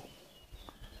tu,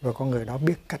 và con người đó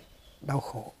biết cách đau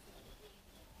khổ.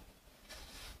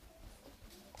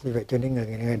 Vì vậy cho nên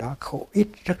người đó khổ ít,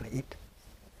 rất là ít.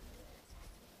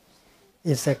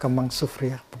 Il sait comment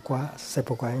souffrir, c'est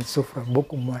pourquoi il souffre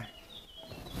beaucoup moins.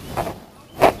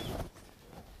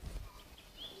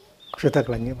 Sự thật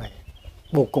là như vậy.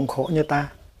 Bụt cũng khổ như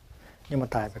ta, nhưng mà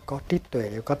tại phải có trí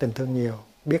tuệ, có tình thương nhiều,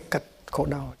 biết cách khổ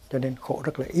đau, cho nên khổ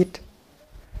rất là ít.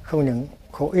 Không những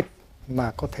khổ ít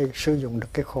mà có thể sử dụng được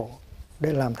cái khổ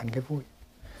để làm thành cái vui.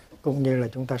 Cũng như là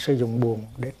chúng ta sử dụng buồn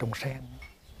để trồng sen.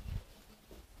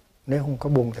 Nếu không có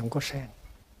buồn thì không có sen.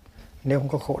 Nếu không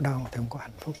có khổ đau thì không có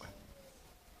hạnh phúc.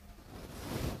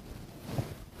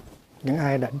 Những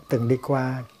ai đã từng đi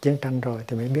qua chiến tranh rồi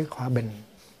thì mới biết hòa bình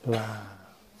là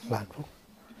hạnh phúc.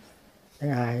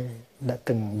 Những ai đã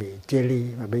từng bị chia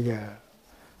ly và bây giờ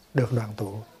được đoàn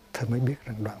tụ thì mới biết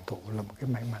rằng đoàn tụ là một cái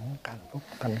may mắn, hạnh phúc.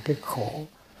 Thành cái khổ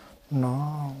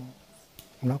nó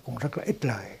cũng rất là ích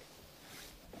lợi.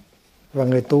 Và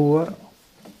người tu á,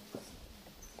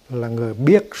 là người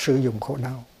biết sử dụng khổ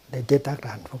đau để chế tác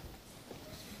ra hạnh phúc.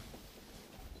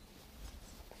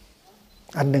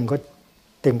 Anh đừng có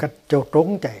tìm cách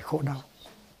trốn chạy khổ đau.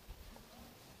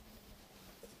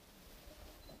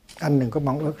 Anh đừng có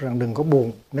mong ước rằng đừng có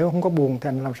buồn. Nếu không có buồn thì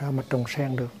anh làm sao mà trồng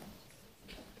sen được.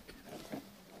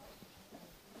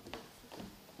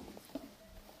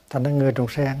 Thành ra người trồng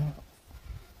sen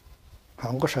họ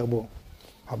không có sợ buồn.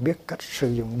 Họ biết cách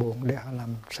sử dụng buồn để họ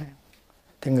làm sen.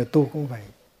 Thì người tu cũng vậy.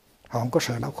 Họ không có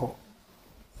sợ đau khổ.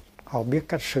 Họ biết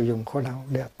cách sử dụng khổ đau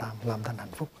để làm thành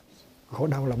hạnh phúc. Khổ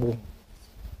đau là buồn.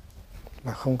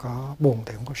 Và không có buồn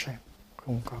thì không có sen.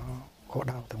 Không có khổ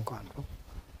đau thì không có hạnh phúc.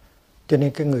 Cho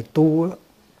nên cái người tu á,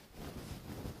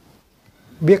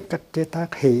 biết cách chế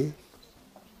tác hỷ,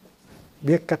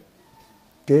 biết cách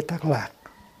chế tác lạc,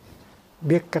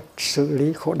 biết cách xử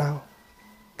lý khổ đau,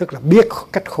 tức là biết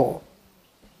cách khổ.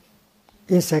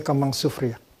 Il sait comment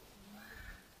souffrir.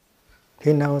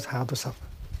 He knows how to suffer.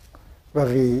 Và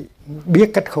vì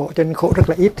biết cách khổ cho nên khổ rất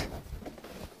là ít.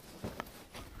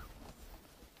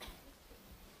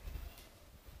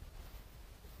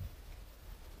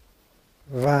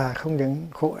 Và không những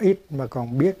khổ ít mà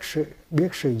còn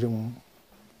biết sử dụng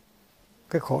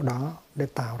cái khổ đó để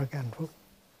tạo ra cái hạnh phúc.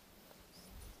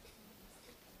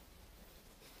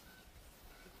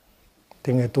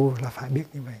 Thì người tu là phải biết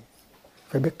như vậy.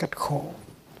 Phải biết cách khổ,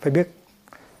 phải biết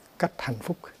cách hạnh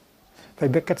phúc, phải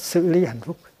biết cách xử lý hạnh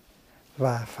phúc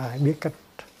và phải biết cách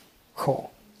khổ.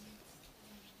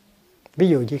 Ví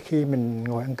dụ như khi mình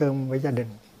ngồi ăn cơm với gia đình,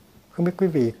 không biết quý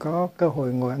vị có cơ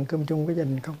hội ngồi ăn cơm chung với gia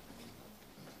đình không?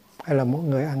 Hay là mỗi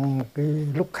người ăn một cái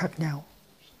lúc khác nhau?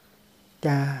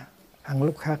 Cha ăn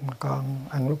lúc khác mà con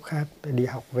ăn lúc khác, đi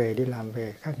học về, đi làm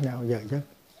về khác nhau giờ giấc.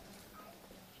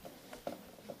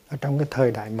 Ở trong cái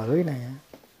thời đại mới này,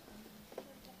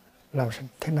 làm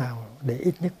thế nào để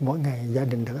ít nhất mỗi ngày gia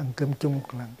đình được ăn cơm chung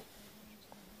một lần?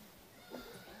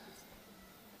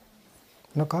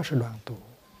 Nó có sự đoàn tụ.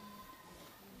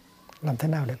 Làm thế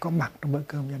nào để có mặt trong bữa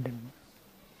cơm gia đình?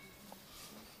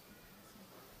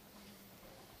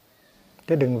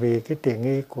 Chứ đừng vì cái tiện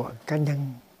nghi của cá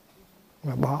nhân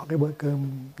mà bỏ cái bữa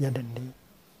cơm gia đình đi.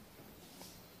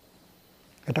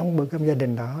 Ở trong bữa cơm gia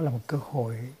đình đó là một cơ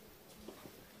hội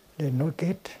để nối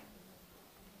kết,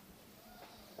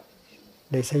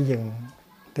 để xây dựng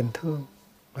tình thương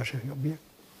và sự hiểu biết.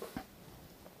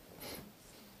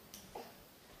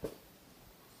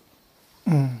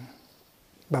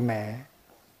 Bà mẹ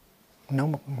nấu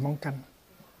một món canh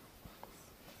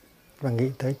và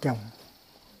nghĩ tới chồng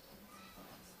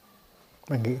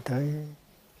và nghĩ tới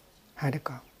hai đứa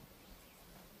con.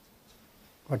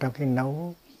 Và trong khi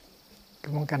nấu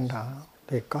cái món canh đó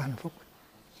thì có hạnh phúc.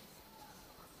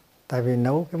 Tại vì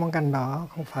nấu cái món canh đó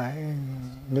không phải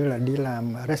như là đi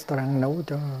làm ở restaurant nấu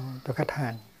cho khách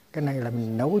hàng. Cái này là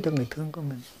mình nấu cho người thương của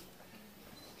mình.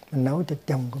 Mình nấu cho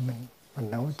chồng của mình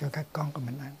nấu cho các con của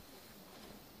mình ăn.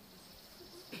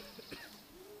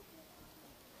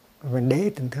 Mình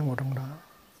để tình thương vào trong đó.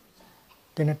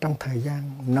 Cho nên trong thời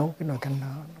gian nấu cái nồi canh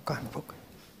đó nó có hạnh phúc.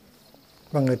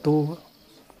 Và người tu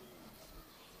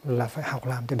là phải học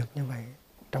làm cho được như vậy.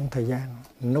 Trong thời gian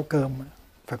nấu cơm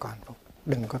phải có hạnh phúc.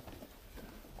 Đừng có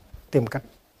tìm cách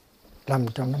làm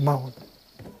cho nó mau,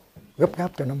 gấp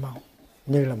gáp cho nó mau,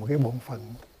 như là một cái bổn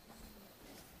phận.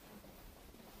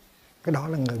 Cái đó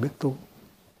là người biết tu.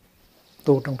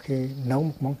 Tu trong khi nấu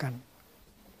một món canh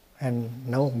hay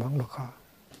nấu một món đồ kho,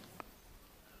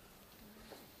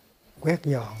 quét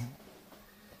dọn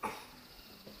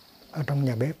ở trong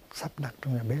nhà bếp, sắp đặt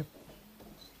trong nhà bếp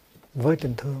với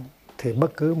tình thương, thì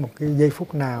bất cứ một cái giây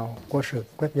phút nào của sự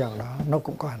quét dọn đó nó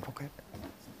cũng có hạnh phúc hết.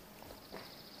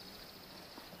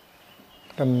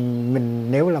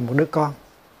 Mình nếu là một đứa con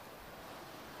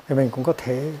thì mình cũng có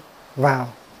thể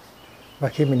vào, và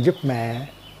khi mình giúp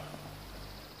mẹ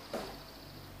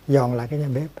dọn lại cái nhà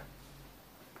bếp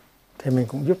thì mình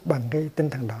cũng giúp bằng cái tinh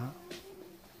thần đó.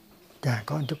 Chả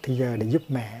có một chút thời giờ để giúp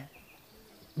mẹ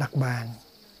đặt bàn,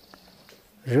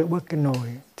 rửa bớt cái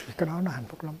nồi, thì cái đó nó hạnh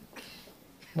phúc lắm.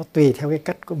 Nó tùy theo cái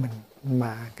cách của mình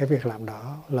mà cái việc làm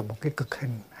đó là một cái cực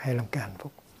hình hay là một cái hạnh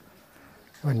phúc.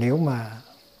 Và nếu mà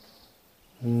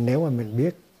mình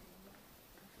biết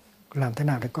làm thế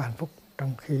nào để có hạnh phúc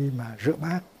trong khi mà rửa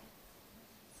bát,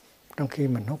 trong khi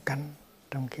mà nấu canh,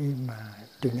 trong khi mà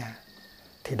chủ nhà,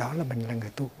 thì đó là mình là người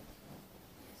tu.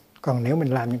 Còn nếu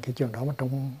mình làm những cái chuyện đó mà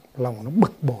trong lòng nó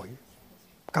bực bội,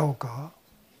 cau có,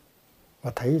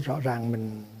 và thấy rõ ràng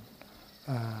mình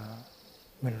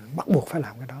bắt buộc phải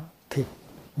làm cái đó, thì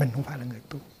mình không phải là người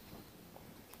tu.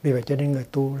 Vì vậy cho nên người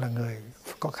tu là người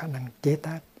có khả năng chế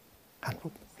tác hạnh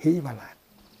phúc, hỷ và lạc.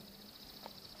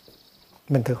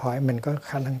 Mình thử hỏi mình có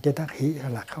khả năng chế tác hỷ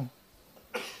hay lạc không?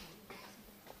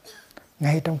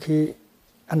 Ngay trong khi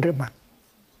anh rửa mặt,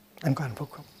 anh có hạnh phúc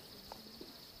không?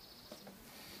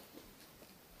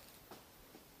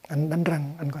 Anh đánh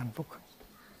răng, anh có hạnh phúc không?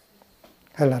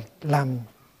 Hay là làm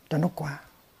cho nó qua?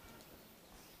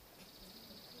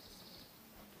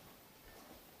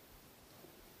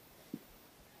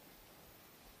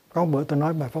 Có bữa tôi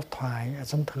nói bài pháp thoại ở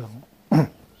Sông Thượng.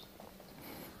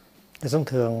 Ở Sông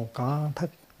Thượng có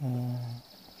thất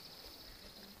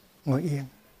ngồi yên.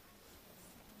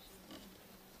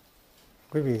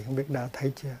 Quý vị không biết đã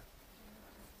thấy chưa?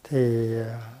 Thì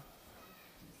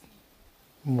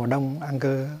mùa đông ăn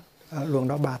cơm ở luôn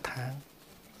đó 3 tháng.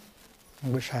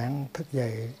 Buổi sáng thức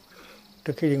dậy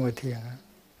trước khi đi ngồi thiền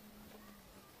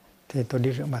thì tôi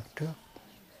đi rửa mặt trước.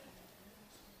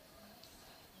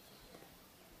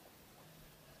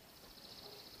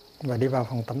 Và đi vào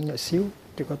phòng tắm nhỏ xíu,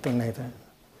 chỉ có từng này thôi.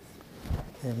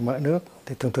 Thì mở nước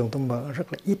thì thường tôi mở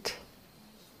rất là ít.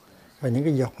 Và những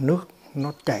cái giọt nước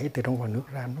nó chảy từ trong vòi nước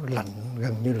ra, nó lạnh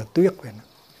gần như là tuyết vậy.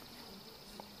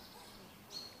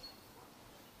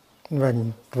 Và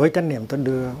với chánh niệm tôi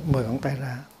đưa 10 ngón tay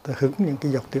ra, tôi hứng những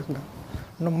cái giọt tuyết đó.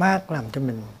 Nó mát làm cho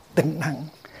mình tĩnh lặng.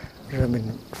 Rồi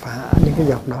mình phả những cái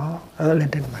giọt đó ở lên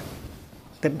trên mặt.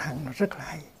 Tĩnh lặng nó rất là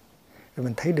hay. Rồi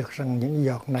mình thấy được rằng những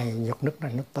giọt này, giọt nước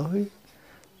này nó tới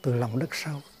từ lòng đất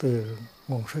sâu, từ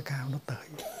nguồn suối cao nó tới.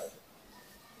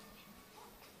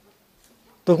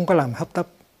 Tôi không có làm hấp tấp,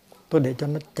 tôi để cho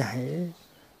nó chảy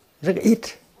rất ít.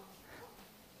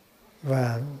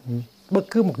 Và bất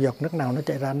cứ một giọt nước nào nó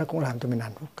chảy ra nó cũng làm cho mình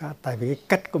hạnh phúc cả, tại vì cái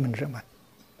cách của mình rửa mặt.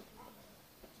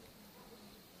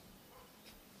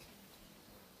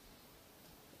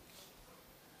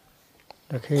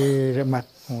 Rồi khi rửa mặt,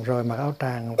 rồi mặc áo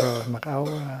tràng, rồi mặc áo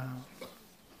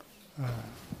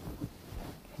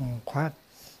khoác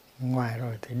ngoài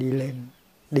rồi thì đi lên,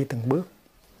 đi từng bước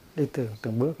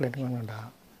lên cái con đường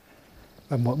đó.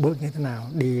 Và mỗi bước như thế nào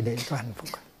đi để cho hạnh phúc.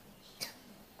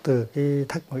 Từ cái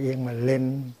thất ngồi yên mà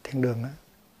lên thiên đường á,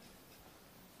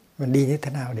 mình đi như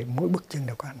thế nào để mỗi bước chân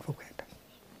đều có hạnh phúc hết.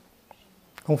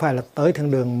 Không phải là tới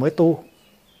thiên đường mới tu,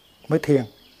 mới thiền,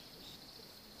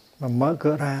 mà mở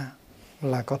cửa ra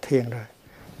là có thiền rồi.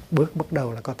 Bước bắt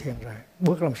đầu là có thiền rồi.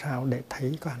 Bước làm sao để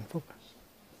thấy có hạnh phúc.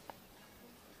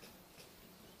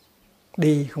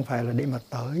 Đi không phải là để mà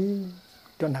tới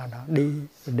chỗ nào đó, đi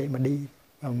để mà đi,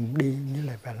 mà đi như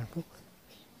là về hạnh phúc.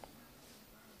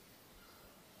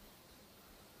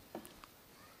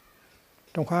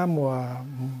 Trong khóa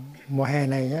mùa hè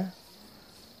này á,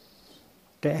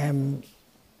 trẻ em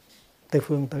Tây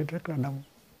Phương tới rất là đông,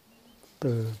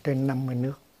 từ trên 50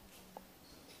 nước.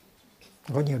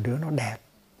 Có nhiều đứa nó đẹp,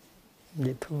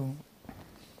 dễ thương.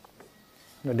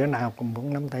 Rồi đứa nào cũng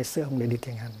muốn nắm tay sư ông để đi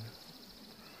thiền hành.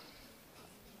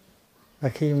 Và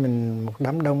khi mình một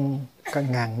đám đông cả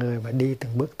ngàn người mà đi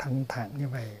từng bước thanh thản như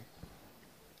vậy,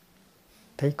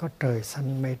 thấy có trời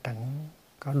xanh mây trắng,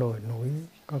 có đồi núi,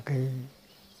 có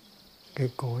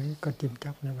cây cối, có chim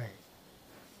chóc như vậy.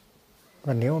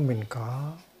 Và nếu mà mình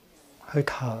có hơi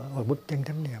thở và bước chân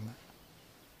chánh niệm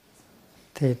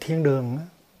thì thiên đường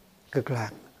cực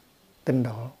lạc, tịnh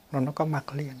độ nó có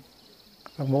mặt liền.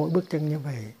 Và mỗi bước chân như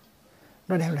vậy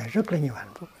nó đem lại rất là nhiều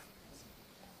hạnh phúc.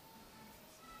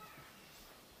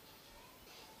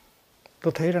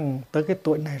 Tôi thấy rằng tới cái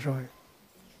tuổi này rồi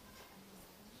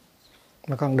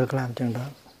mà còn được làm chuyện đó,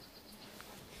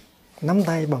 nắm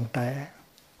tay bọn trẻ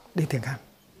đi thiền hành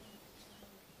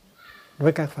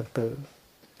với các Phật tử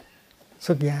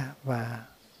xuất gia và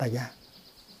tại gia,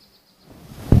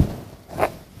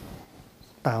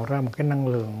 tạo ra một cái năng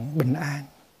lượng bình an,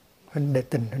 huynh đệ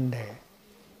tình huynh đệ,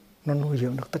 nó nuôi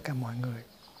dưỡng được tất cả mọi người.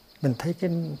 Mình thấy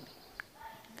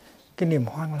cái niềm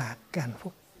hoan lạc, cái hạnh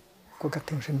phúc của các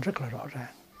thiền sinh rất là rõ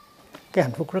ràng. Cái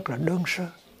hạnh phúc rất là đơn sơ,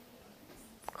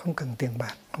 không cần tiền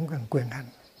bạc, không cần quyền hành,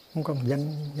 không cần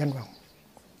danh vọng.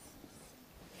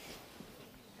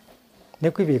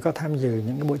 Nếu quý vị có tham dự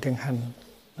những cái buổi thiền hành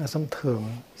ở Sông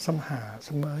Thượng, Sông Hà,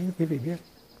 Sông Mới, quý vị biết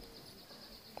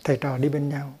thầy trò đi bên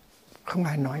nhau, không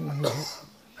ai nói năng gì hết,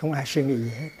 không ai suy nghĩ gì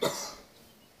hết,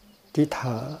 chỉ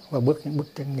thở và bước những bước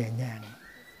chân nhẹ nhàng.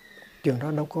 Chuyện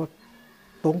đó đâu có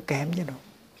tốn kém chứ đâu.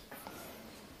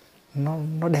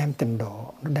 nó đem tịnh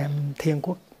độ, nó đem thiên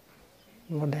quốc,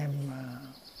 nó đem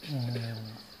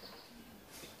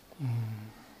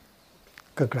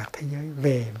cực lạc thế giới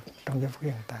về trong giây phút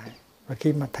hiện tại. Và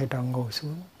khi mà thầy trò ngồi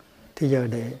xuống thì giờ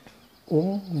để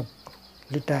uống một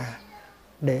ly trà,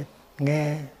 để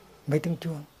nghe mấy tiếng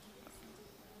chuông,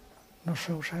 nó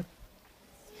sâu sắc,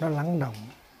 nó lắng động,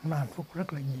 nó hạnh phúc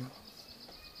rất là nhiều.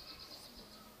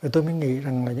 Rồi tôi mới nghĩ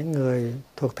rằng là những người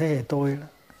thuộc thế hệ tôi đó,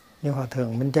 như Hòa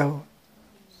Thượng Minh Châu,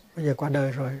 bây giờ qua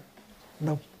đời rồi,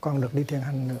 đâu còn được đi thiền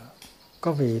hành nữa.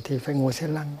 Có vị thì phải ngồi xe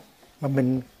lăn, mà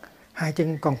mình hai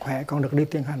chân còn khỏe, còn được đi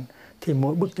thiền hành, thì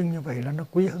mỗi bước chân như vậy là nó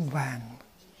quý hơn vàng.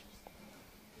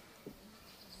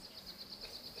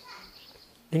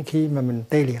 Đến khi mà mình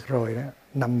tê liệt rồi đó,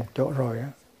 nằm một chỗ rồi đó,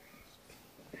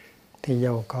 thì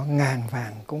dầu có ngàn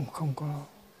vàng cũng không có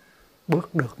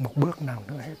bước được một bước nào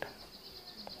nữa hết.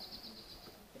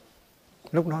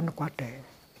 Lúc đó nó quá trễ.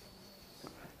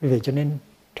 Vì vậy cho nên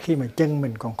khi mà chân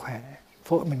mình còn khỏe,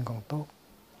 phổi mình còn tốt,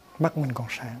 mắt mình còn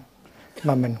sáng,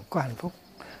 mà mình có hạnh phúc,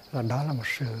 là đó là một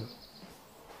sự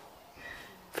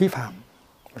phí phạm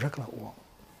rất là uổng.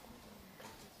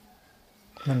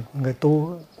 Người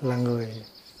tu là người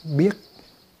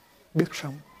biết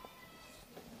sống,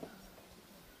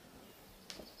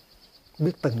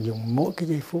 biết tận dụng mỗi cái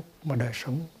giây phút mà đời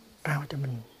sống trao cho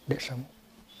mình để sống.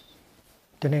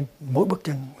 Cho nên mỗi bước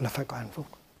chân là phải có hạnh phúc,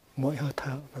 mỗi hơi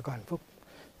thở phải có hạnh phúc,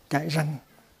 chảy răng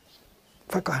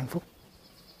phải có hạnh phúc.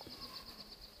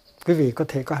 Quý vị có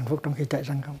thể có hạnh phúc trong khi chảy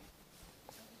răng không?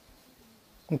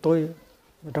 Tôi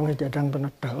trong khi chảy răng tôi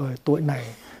nói trời ơi, tuổi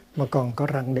này mà còn có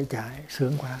răng để chảy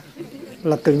sướng quá,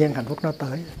 là tự nhiên hạnh phúc nó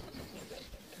tới.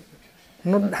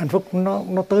 Hạnh phúc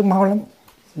nó tới mau lắm,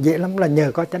 dễ lắm, là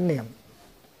nhờ có chánh niệm.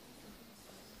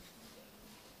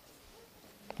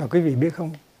 Và quý vị biết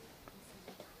không,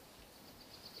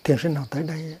 thiền sinh nào tới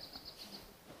đây,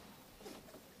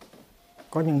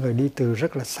 có những người đi từ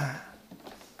rất là xa,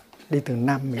 đi từ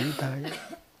Nam Mỹ tới,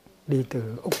 đi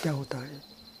từ Úc Châu tới,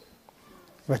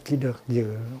 và chỉ được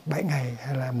giữ 7 ngày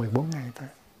hay là 14 ngày thôi.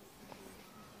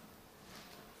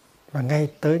 Và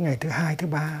ngay tới ngày thứ 2, thứ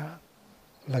 3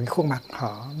 là cái khuôn mặt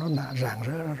họ nó đã rạng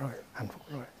rỡ ra rồi, hạnh phúc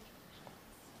rồi.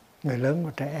 Người lớn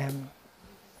và trẻ em.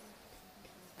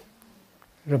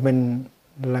 Rồi mình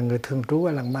là người thường trú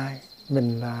ở làng Mai,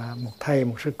 mình là một thầy,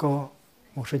 một sư cô,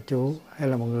 một sư chú, hay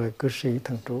là một người cư sĩ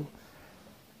thường trú.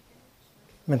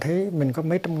 Mình thấy mình có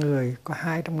mấy trăm người, có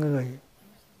 200 người,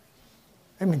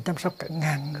 ấy mình chăm sóc cả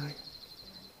ngàn người,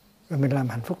 và mình làm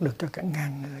hạnh phúc được cho cả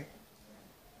ngàn người.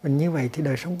 Và như vậy thì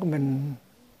đời sống của mình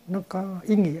nó có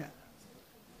ý nghĩa.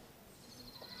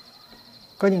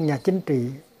 Có những nhà chính trị,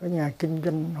 có nhà kinh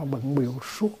doanh họ bận bịu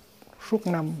suốt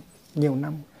năm, nhiều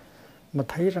năm, mà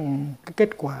thấy rằng cái kết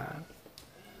quả,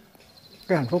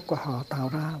 cái hạnh phúc của họ tạo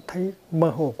ra thấy mơ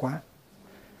hồ quá.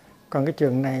 Còn cái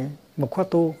trường này, một khóa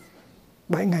tu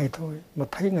 7 ngày thôi mà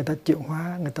thấy người ta chịu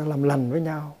hóa, người ta làm lành với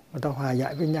nhau, người ta hòa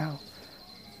giải với nhau,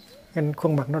 nên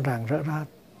khuôn mặt nó rạng rỡ ra.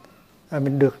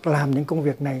 Mình được làm những công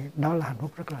việc này, đó là hạnh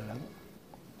phúc rất là lớn.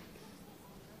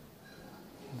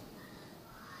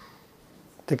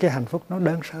 Thì cái hạnh phúc nó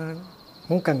đơn sơ,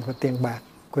 không cần phải tiền bạc,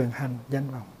 quyền hành,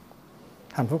 danh vọng.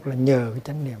 Hạnh phúc là nhờ cái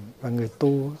chánh niệm, và người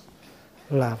tu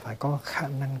là phải có khả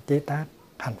năng chế tác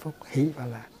hạnh phúc, hỷ và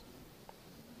lạc.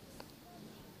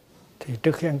 Thì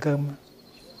trước khi ăn cơm,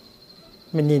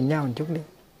 mình nhìn nhau một chút đi.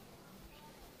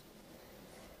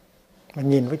 Mà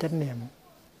nhìn với chánh niệm.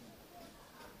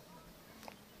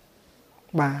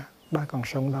 Ba còn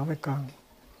sống đó với con.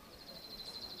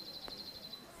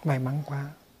 May mắn quá.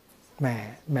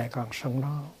 Mẹ còn sống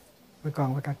đó với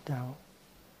con, với các cháu.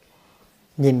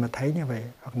 Nhìn mà thấy như vậy,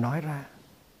 hoặc nói ra.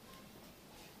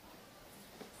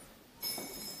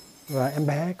 Và em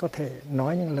bé có thể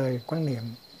nói những lời quan niệm.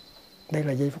 Đây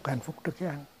là giây phút hạnh phúc trước khi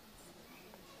ăn.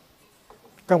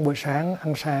 Trong buổi sáng,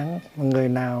 ăn sáng, người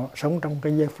nào sống trong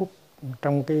cái giây phút,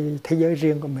 trong cái thế giới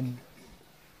riêng của mình.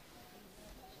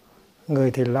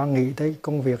 Người thì lo nghĩ tới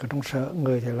công việc ở trong sở,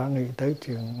 người thì lo nghĩ tới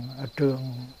chuyện ở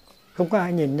trường. Không có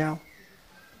ai nhìn nhau.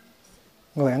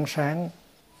 Ngồi ăn sáng,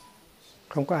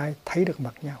 không có ai thấy được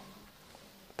mặt nhau.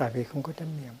 Tại vì không có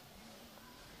chánh niệm.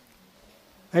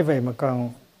 Ấy vậy mà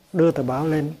còn đưa tờ báo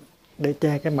lên để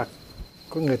che cái mặt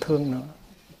của người thương nữa.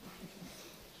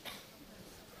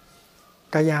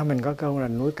 Ca dao mình có câu là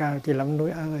núi cao chi lắm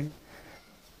núi ơi,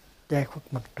 che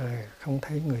khuất mặt trời không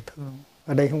thấy người thương.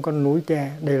 Ở đây không có núi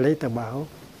che, đây lấy tờ báo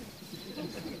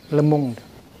Le Monde,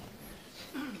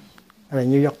 là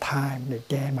New York Times để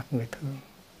che mặt người thương.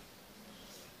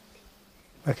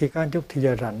 Và khi có một chút thì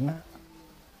giờ rảnh á,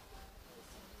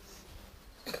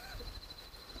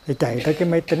 thì chạy tới cái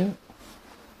máy tính,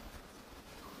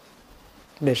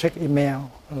 đề xuất email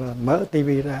là mở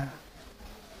tivi ra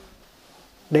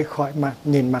để khỏi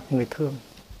nhìn mặt người thương.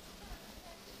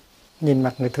 Nhìn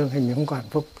mặt người thương hình như không có hạnh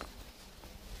phúc.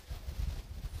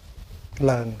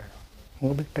 Lờn, không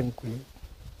có biết trân quý.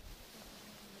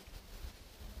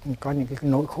 Có những cái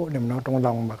nỗi khổ niềm đau trong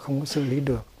lòng mà không có xử lý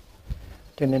được.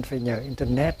 Cho nên phải nhờ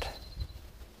Internet,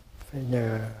 phải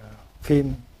nhờ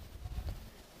phim,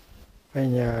 phải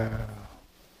nhờ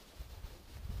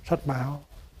sách báo,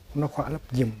 nó khỏa lấp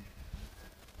giùm.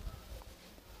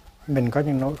 Mình có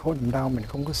những nỗi khổ niềm đau mình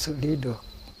không có xử lý được.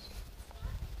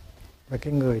 Và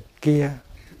cái người kia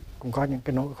cũng có những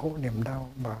cái nỗi khổ niềm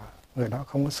đau mà người đó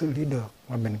không có xử lý được,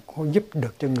 mà mình có giúp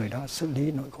được cho người đó xử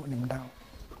lý nỗi khổ niềm đau.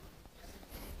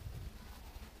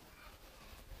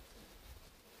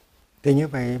 Thì như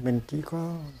vậy mình chỉ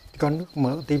có nước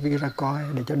mở tivi ra coi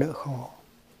để cho đỡ khổ,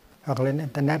 hoặc lên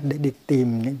Internet để đi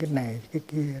tìm những cái này cái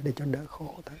kia để cho đỡ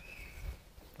khổ thôi.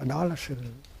 Và đó là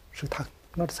sự thật,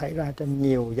 nó xảy ra cho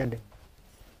nhiều gia đình.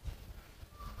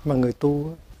 Mà người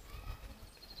tu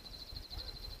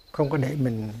không có để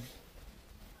mình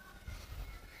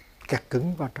kẹt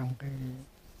cứng vào trong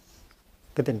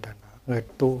cái tình trạng đó. Người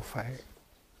tu phải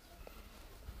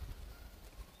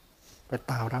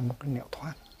tạo ra một cái nẻo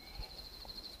thoát.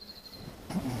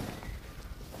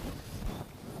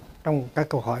 Trong các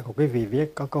câu hỏi của quý vị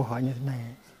viết có câu hỏi như thế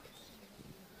này: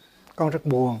 con rất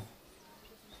buồn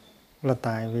là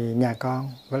tại vì nhà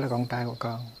con với là con trai của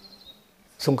con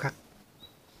xung khắc.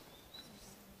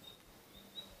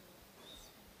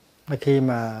 Khi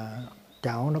mà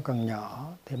cháu nó còn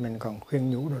nhỏ thì mình còn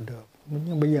khuyên nhủ rồi được,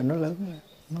 nhưng bây giờ nó lớn rồi,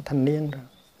 nó thành niên rồi,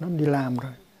 nó đi làm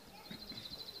rồi,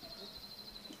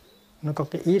 nó có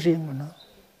cái ý riêng của nó,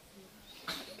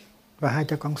 và hai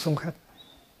cha con xung khắc.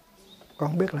 Con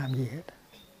không biết làm gì hết,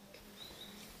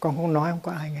 con không nói, không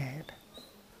có ai nghe hết.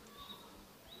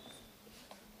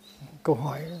 Câu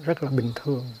hỏi rất là bình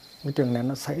thường, cái chuyện này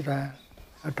nó xảy ra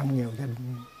ở trong nhiều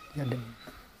gia đình.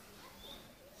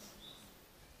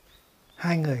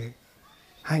 Hai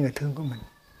người thương của mình,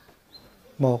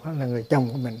 một là người chồng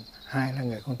của mình, hai là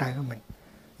người con trai của mình.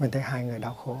 Mình thấy hai người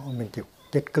đau khổ, mình chịu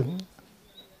chết cứng.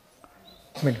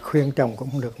 Mình khuyên chồng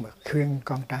cũng không được, mà khuyên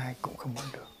con trai cũng không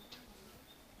được.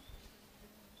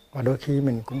 Và đôi khi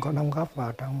mình cũng có đóng góp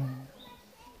vào trong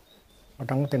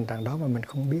cái tình trạng đó mà mình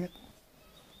không biết.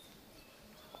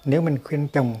 Nếu mình khuyên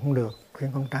chồng không được,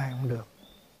 khuyên con trai không được,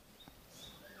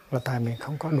 là tại mình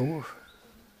không có đủ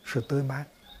sự tươi mát,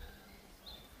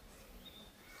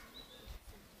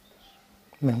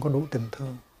 mình không có đủ tình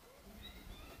thương.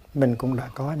 Mình cũng đã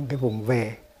có những cái vùng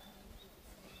về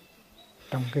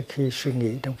trong cái khi suy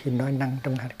nghĩ, trong khi nói năng,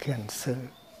 trong khi hành xử.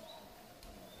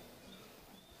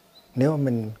 Nếu mà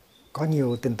mình có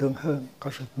nhiều tình thương hơn,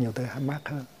 có nhiều tươi mát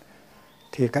hơn,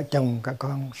 thì cả chồng, cả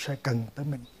con sẽ cần tới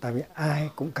mình. Tại vì ai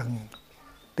cũng cần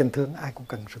tình thương, ai cũng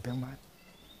cần sự tươi mát.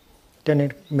 Cho nên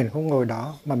mình không ngồi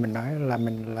đó mà mình nói là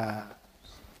mình là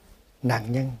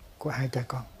nạn nhân của hai cha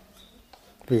con.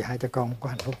 Vì hai cha con không có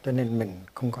hạnh phúc cho nên mình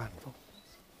không có hạnh phúc.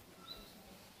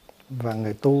 Và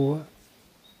người tu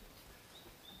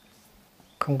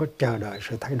không có chờ đợi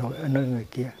sự thay đổi ở nơi người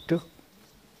kia trước.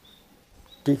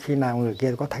 Chỉ khi nào người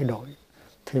kia có thay đổi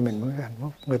thì mình mới hạnh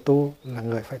phúc. Người tu là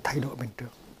người phải thay đổi mình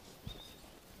trước.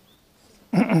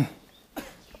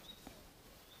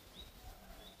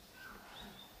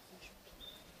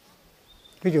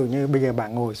 Ví dụ như bây giờ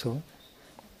bạn ngồi xuống,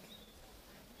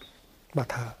 bà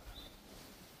thờ,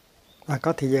 bà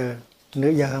có thì giờ nửa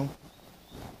giờ không?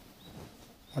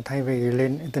 Mà thay vì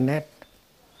lên Internet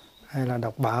hay là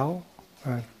đọc báo,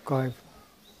 coi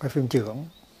phim chưởng,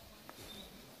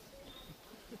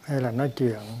 hay là nói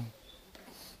chuyện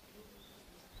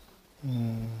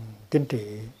chính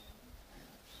trị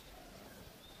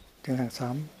trên hàng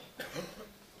xóm,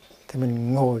 thì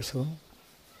mình ngồi xuống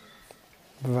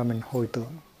và mình hồi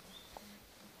tưởng.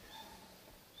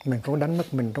 Mình không đánh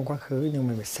mất mình trong quá khứ, nhưng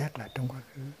mình phải xét lại trong quá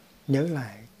khứ, nhớ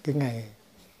lại cái ngày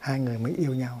hai người mới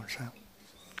yêu nhau làm sao,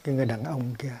 cái người đàn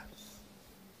ông kia,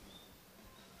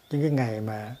 những cái ngày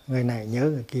mà người này nhớ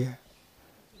người kia,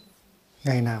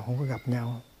 ngày nào không có gặp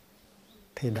nhau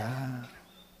thì đã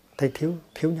thấy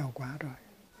thiếu nhau quá rồi.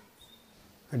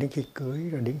 Rồi đến khi cưới,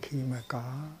 rồi đến khi mà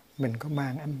mình có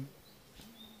mang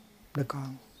đứa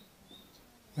con,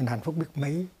 mình hạnh phúc biết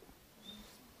mấy.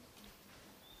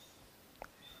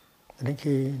 Rồi đến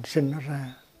khi sinh nó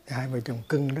ra thì hai vợ chồng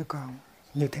cưng đứa con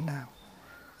như thế nào.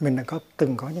 Mình đã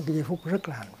từng có những cái giây phút rất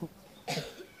là hạnh phúc.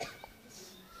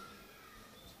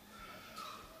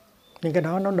 Nhưng cái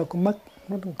đó nó đâu có mất,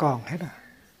 nó không còn hết à.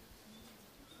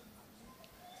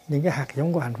 Những cái hạt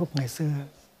giống của hạnh phúc ngày xưa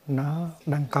nó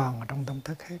đang còn ở trong tâm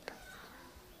thức hết.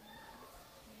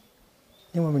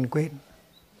 Nhưng mà mình quên.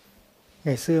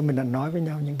 Ngày xưa mình đã nói với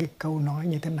nhau những cái câu nói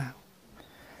như thế nào,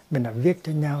 mình đã viết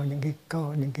cho nhau những cái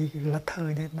câu, những cái lá thơ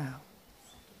như thế nào,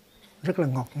 rất là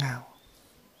ngọt ngào.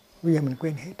 Bây giờ mình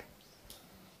quên hết.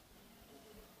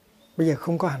 Bây giờ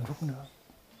không có hạnh phúc nữa.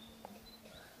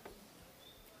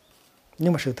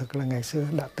 Nhưng mà sự thật là ngày xưa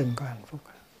đã từng có hạnh phúc.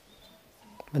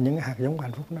 Và những hạt giống của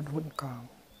hạnh phúc nó vẫn còn.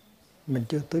 Mình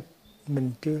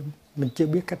chưa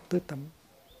biết cách tưới tắm.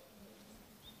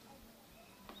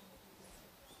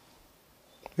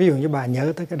 Ví dụ như bà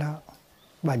nhớ tới cái đó,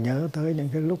 bà nhớ tới những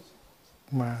cái lúc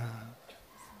mà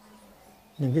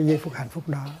những cái giây phút hạnh phúc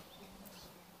đó.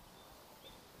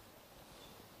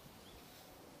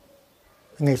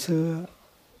 Ngày xưa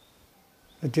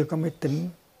chưa có máy tính,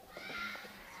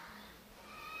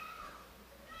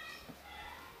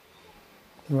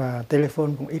 và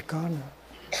telephone cũng ít có nữa,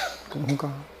 cũng không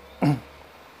có.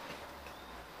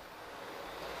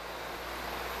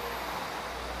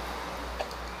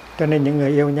 Cho nên những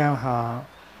người yêu nhau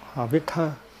họ viết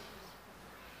thơ.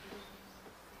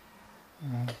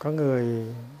 Có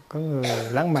người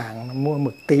lãng mạn mua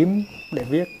mực tím để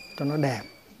viết cho nó đẹp.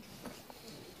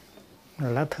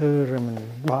 Rồi lá thư rồi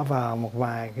mình bỏ vào một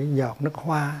vài cái giọt nước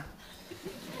hoa.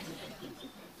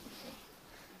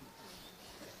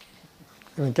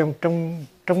 Rồi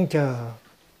trong chờ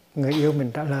người yêu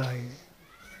mình trả lời.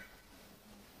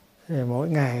 Thì mỗi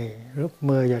ngày lúc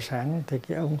 10 giờ sáng thì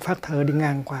cái ông phát thơ đi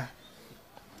ngang qua.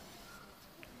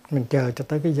 Mình chờ cho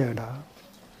tới cái giờ đó.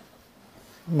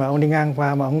 Mà ông đi ngang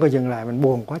qua mà ông có dừng lại, mình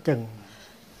buồn quá chừng.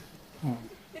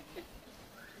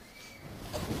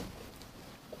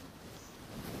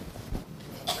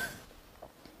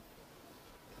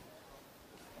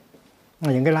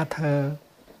 Những cái lá thơ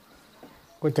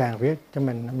của chàng viết cho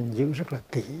mình giữ rất là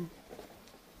kỹ.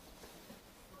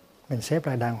 Mình xếp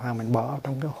lại đàng hoàng, mình bỏ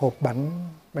trong cái hộp bánh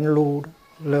lu đó,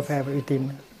 Le Fe và Utin,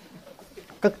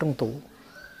 cất trong tủ.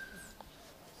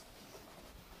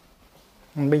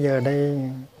 Bây giờ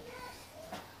đây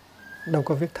đâu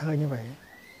có viết thơ như vậy.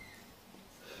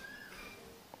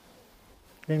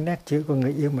 Cái nét chữ của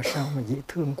người yêu mà sao mà dễ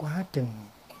thương quá chừng.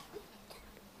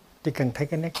 Chỉ cần thấy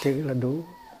cái nét chữ là đủ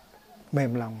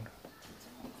mềm lòng.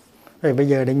 Rồi bây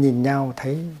giờ để nhìn nhau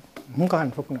thấy không có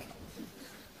hạnh phúc nữa.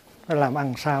 Nó làm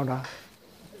ăn sao đó.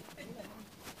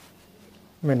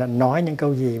 Mình đã nói những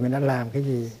câu gì, mình đã làm cái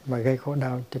gì mà gây khổ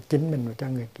đau cho chính mình và cho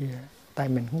người kia. Tại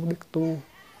mình không biết tu,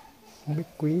 không biết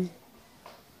quý.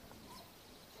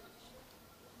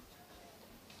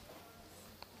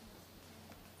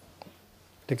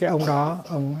 Thì cái ông đó,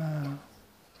 ông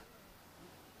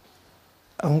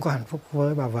không có hạnh phúc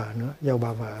với bà vợ nữa. Dầu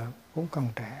bà vợ cũng còn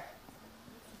trẻ.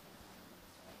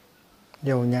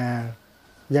 Dầu nhà,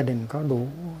 gia đình có đủ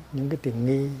những cái tiện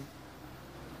nghi,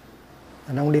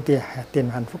 ông đi tìm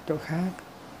hạnh phúc chỗ khác.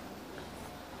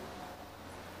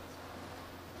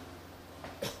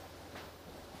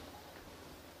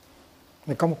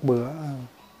 Thì có một bữa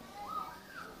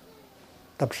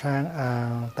tạp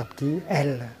chí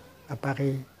Elle ở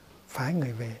Paris phái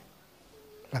người về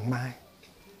Làng Mai,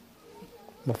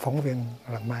 một phóng viên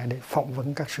Làng Mai để phỏng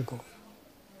vấn các sư cô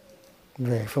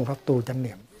về phương pháp tu chánh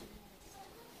niệm.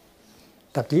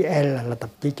 Tạp chí Elle là tạp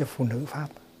chí cho phụ nữ Pháp.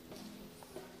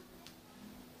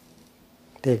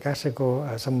 Thì các sư cô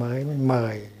ở xóm mới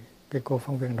mời cái cô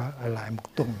phóng viên đó ở lại một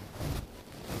tuần,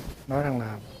 nói rằng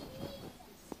là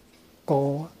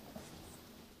cô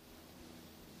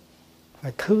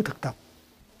phải thứ thực tập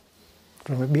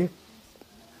rồi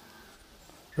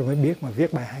mới biết mà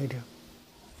viết bài hay được.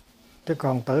 Chứ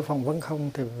còn tới phỏng vấn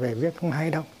không thì về viết không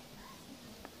hay đâu.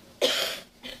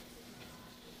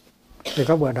 Thì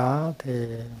có bữa đó thì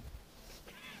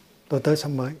tôi tới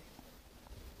xóm mới,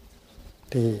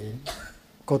 thì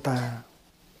cô ta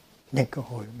nhân cơ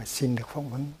hội mà xin được phỏng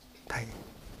vấn thầy.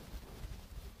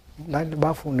 Đấy,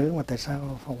 báo phụ nữ mà tại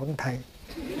sao phỏng vấn thầy?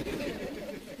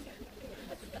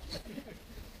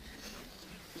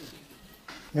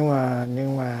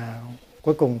 Nhưng mà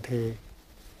cuối cùng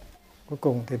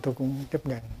thì tôi cũng chấp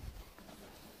nhận.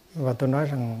 Và tôi nói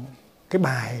rằng cái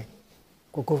bài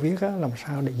của cô viết á, làm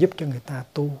sao để giúp cho người ta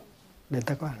tu, để người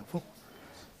ta có hạnh phúc.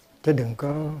 Chứ đừng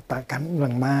có tả cảnh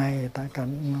Làng Mai, tả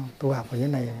cảnh tu học ở dưới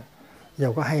này,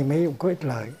 dầu có hay mấy cũng có ích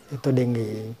lợi. Thì tôi đề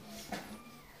nghị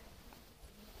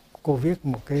cô viết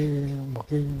một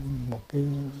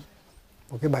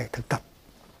cái bài thực tập.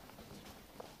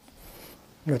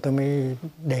 Rồi tôi mới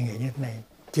đề nghị như thế này: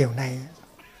 chiều nay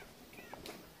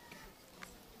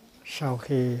sau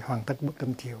khi hoàn tất bữa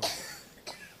cơm chiều,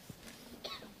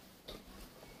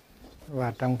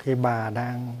 và trong khi bà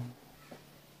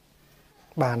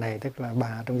này tức là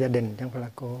bà trong gia đình, chứ không phải là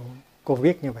cô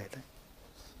viết như vậy thôi.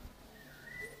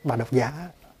 bà độc giả.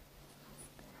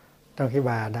 Trong khi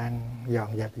bà đang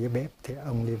dọn dẹp dưới bếp thì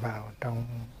ông đi vào trong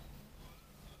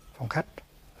phòng khách,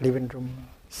 living room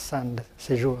San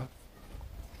Sejour.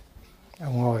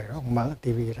 Ông ngồi, ông mở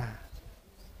tivi ra,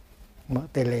 mở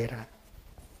tele ra.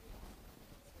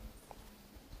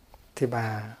 Thì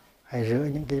bà hãy rửa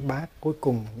những cái bát cuối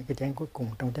cùng, những cái chén cuối cùng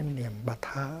trong chánh niệm, bà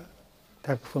thở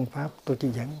theo phương pháp tôi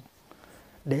chỉ dẫn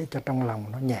để cho trong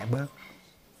lòng nó nhẹ bớt.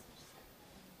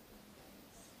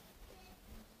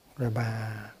 Rồi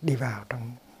bà đi vào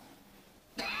trong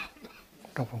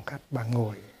phòng khách, bà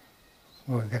ngồi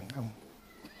gần ông.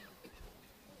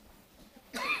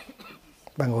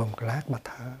 Bà ngồi một lát, bà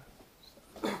thở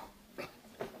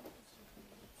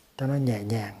cho nó nhẹ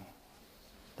nhàng,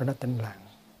 cho nó tĩnh lặng.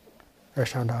 Rồi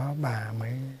sau đó bà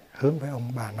mới hướng với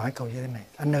ông, bà nói câu như thế này: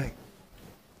 anh ơi,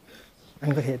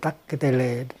 anh có thể tắt cái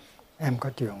tele, em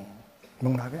có chuyện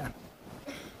muốn nói với anh.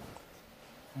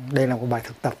 Đây là một bài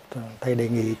thực tập thầy đề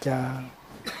nghị cho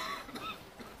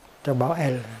báo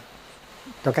L,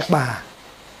 cho các bà,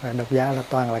 và độc giả là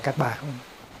toàn là các bà không.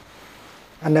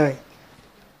 Anh ơi,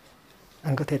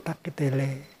 anh có thể tắt cái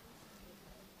tele,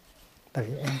 tại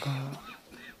vì em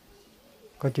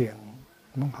có chuyện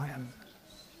muốn hỏi anh.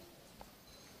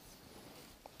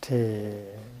 Thì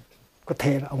có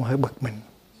thể là ông hơi bực mình.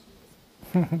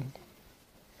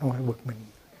 Ông hơi bực mình.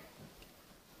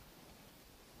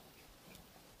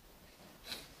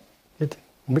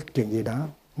 Không biết chuyện gì đó,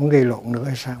 muốn gây lộn nữa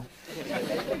hay sao.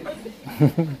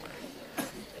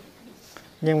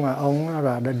 Nhưng mà ông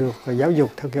là đã được giáo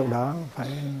dục theo kiểu đó,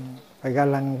 phải ga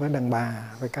lăng với đàn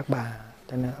bà, với các bà.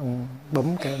 Cho nên ông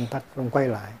bấm cái ông tắt, ông quay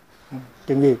lại.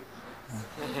 Chuyện gì?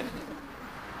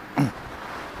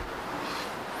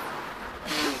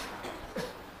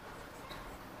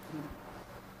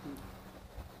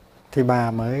 Thì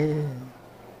bà mới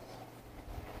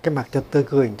cái mặt cho tươi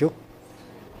cười một chút.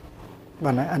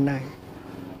 Bà nói: anh ơi,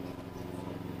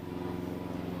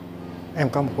 em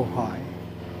có một câu hỏi.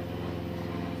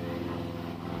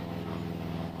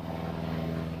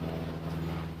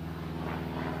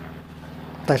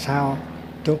 Tại sao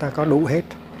chúng ta có đủ hết?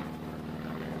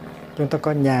 Chúng ta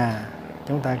có nhà,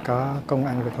 chúng ta có công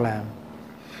ăn việc làm,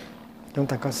 chúng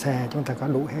ta có xe, chúng ta có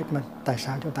đủ hết, mà tại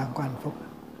sao chúng ta không có hạnh phúc?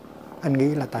 Anh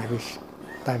nghĩ là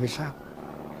tại vì sao?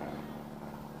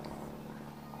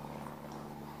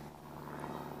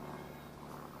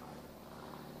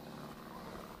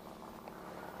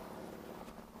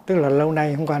 Tức là lâu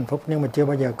nay không có hạnh phúc, nhưng mà chưa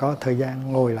bao giờ có thời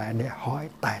gian ngồi lại để hỏi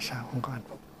tại sao không có hạnh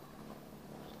phúc.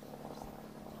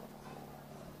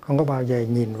 Không có bao giờ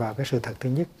nhìn vào cái sự thật thứ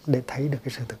nhất để thấy được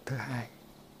cái sự thật thứ hai.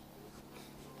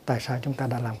 Tại sao chúng ta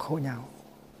đã làm khổ nhau?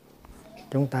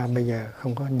 Chúng ta bây giờ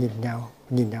không có nhìn nhau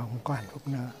không có hạnh phúc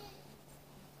nữa.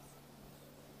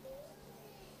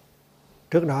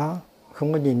 Trước đó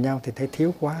không có nhìn nhau thì thấy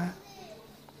thiếu quá,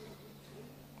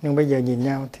 nhưng bây giờ nhìn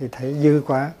nhau thì thấy dư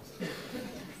quá.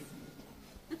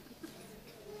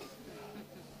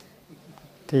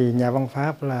 Thì nhà văn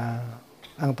Pháp là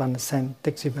Antoine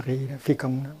Saint-Exupéry, phi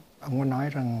công đó, ông có nói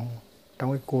rằng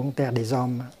trong cái cuốn Terre des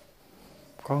Hommes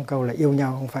có một câu là yêu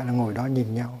nhau không phải là ngồi đó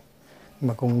nhìn nhau,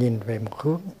 mà cùng nhìn về một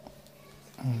hướng,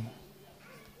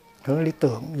 hướng lý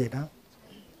tưởng gì đó.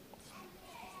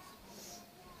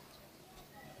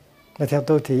 Và theo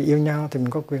tôi thì yêu nhau thì mình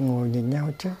có quyền ngồi nhìn nhau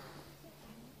chứ.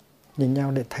 Nhìn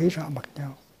nhau để thấy rõ mặt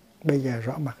nhau. Bây giờ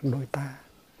rõ mặt đôi ta,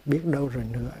 biết đâu rồi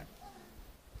nữa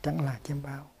chẳng là chiêm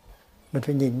bao. Mình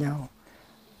phải nhìn nhau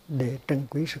để trân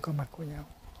quý sự có mặt của nhau.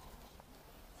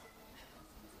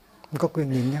 Mình có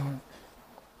quyền nhìn nhau.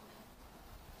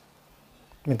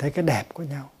 Mình thấy cái đẹp của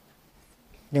nhau,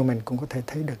 nhưng mình cũng có thể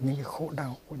thấy được những cái khổ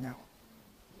đau của nhau.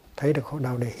 Thấy được khổ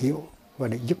đau để hiểu và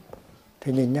để giúp.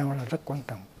 Thì nhìn nhau là rất quan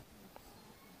trọng.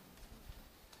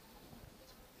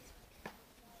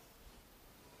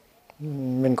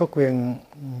 Mình có quyền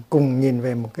cùng nhìn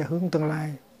về một cái hướng tương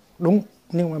lai, đúng,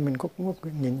 nhưng mà mình cũng có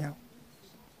quyền nhìn nhau.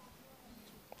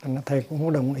 Thầy cũng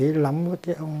không đồng ý lắm với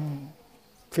cái ông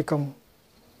phi công.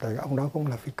 Tại ông đó cũng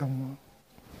là phi công,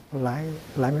 lái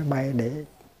máy bay để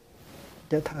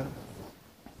chở thợ.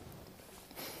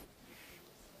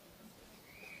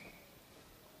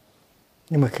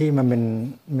 Nhưng mà khi mà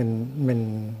mình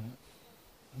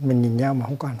nhìn nhau mà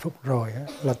không có hạnh phúc rồi á,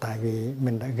 là tại vì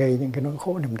mình đã gây những cái nỗi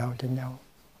khổ niềm đau cho nhau.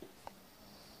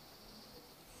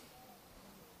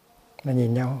 Mà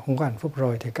nhìn nhau không có hạnh phúc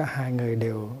rồi thì cả hai người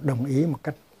đều đồng ý một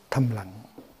cách thầm lặng,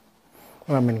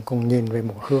 và mình cùng nhìn về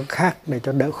một hướng khác để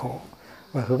cho đỡ khổ.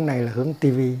 Và hướng này là hướng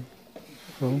tivi,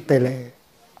 hướng tele.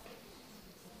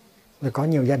 Rồi có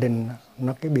nhiều gia đình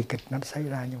cái bi kịch nó xảy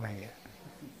ra như vậy.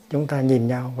 Chúng ta nhìn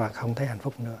nhau và không thấy hạnh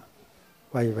phúc nữa.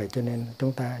 Vì vậy cho nên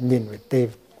chúng ta nhìn về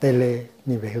tê lê,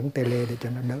 nhìn về hướng tê lê để cho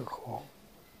nó đỡ khổ.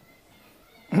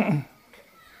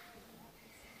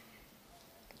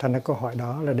 Thành ra câu hỏi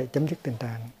đó là để chấm dứt tình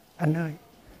trạng: anh ơi,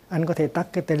 anh có thể tắt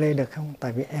cái tê lê được không?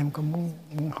 Tại vì em có muốn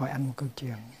hỏi anh một câu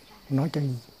chuyện, nói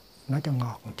cho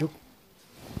ngọt một chút.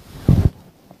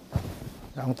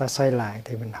 Rồi ông ta xoay lại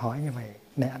thì mình hỏi như vậy: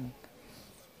 này anh,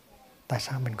 tại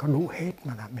sao mình có đủ hết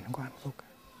mà là mình không có hạnh phúc?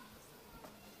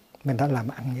 Mình đã làm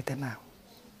ăn như thế nào?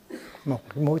 Một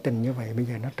cái mối tình như vậy bây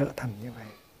giờ nó trở thành như vậy.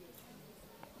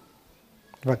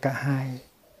 Và cả hai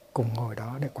cùng ngồi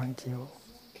đó để quán chiếu.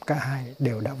 Cả hai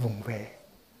đều đã vùng về.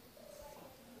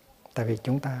 Tại vì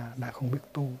chúng ta đã không biết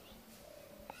tu.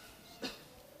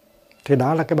 Thì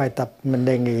đó là cái bài tập mình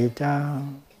đề nghị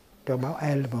cho báo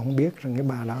L, mà không biết rằng cái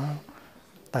bà đó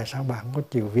tại sao bà không có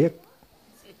chịu viết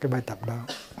cái bài tập đó.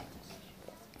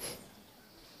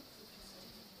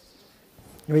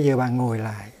 Bây giờ bà ngồi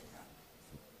lại,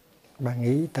 bà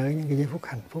nghĩ tới những cái giây phút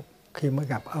hạnh phúc khi mới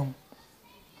gặp ông,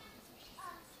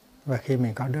 và khi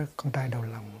mình có đứa con trai đầu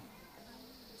lòng.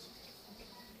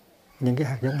 Những cái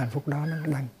hạt giống hạnh phúc đó nó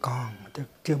đang còn,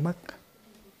 chưa mất.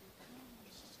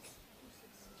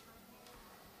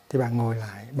 Thì bà ngồi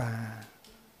lại,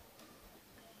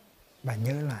 bà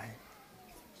nhớ lại,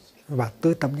 và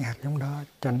tưới tẩm những hạt giống đó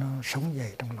cho nó sống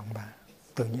dậy trong lòng bà.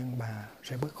 Tự nhiên bà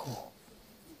sẽ bớt khổ.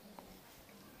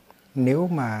 Nếu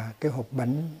mà cái hộp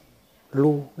bánh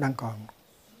lu đang còn,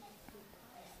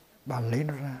 bà lấy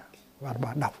nó ra và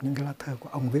bà đọc những cái lá thơ của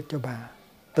ông viết cho bà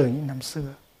từ những năm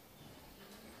xưa.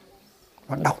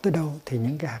 Và đọc tới đâu thì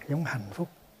những cái hạt giống hạnh phúc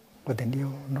và tình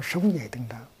yêu nó sống dậy từng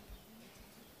đó.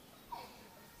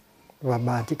 Và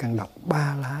bà chỉ cần đọc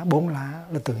 3 lá, 4 lá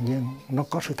là tự nhiên nó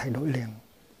có sự thay đổi liền.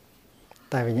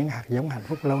 Tại vì những hạt giống hạnh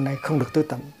phúc lâu nay không được tưới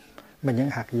tẩm, mà những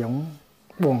hạt giống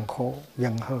buồn khổ,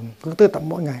 giận hờn cứ tưới tẩm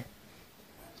mỗi ngày.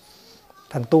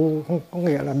 Thành tu không có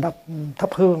nghĩa là thắp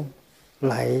hương,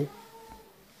 lại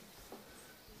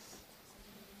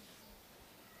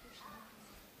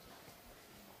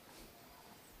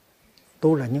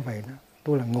tu là như vậy đó.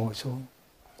 Tu là ngồi xuống,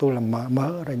 tu là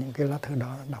mở ra những cái lá thư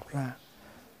đó, đọc ra.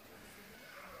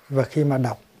 Và khi mà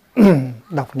đọc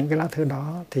những cái lá thư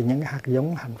đó thì những cái hạt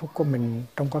giống hạnh phúc của mình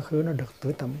trong quá khứ nó được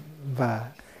tưới tẩm,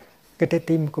 và cái trái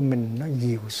tim của mình nó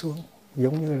dịu xuống,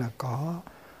 giống như là có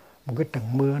một cái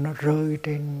trận mưa nó rơi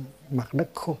trên mặt đất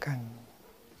khô cằn.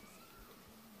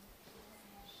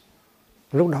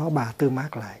 Lúc đó bà tư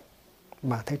mát lại,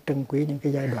 bà thấy trân quý những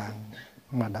cái giai đoạn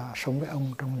mà đã sống với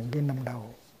ông trong những cái năm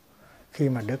đầu, khi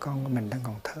mà đứa con của mình đang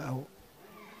còn thơ ấu.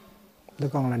 Đứa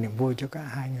con là niềm vui cho cả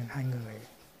hai người.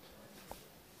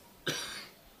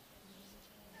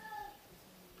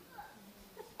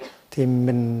 Thì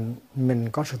mình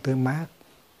có sự tươi mát,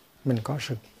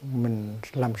 mình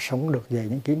làm sống được về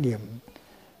những kỷ niệm.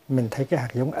 Mình thấy cái hạt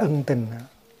giống ân tình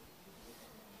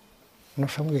nó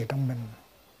sống về trong mình,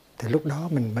 thì lúc đó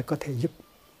mình mới có thể giúp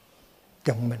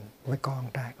chồng mình với con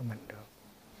trai của mình được.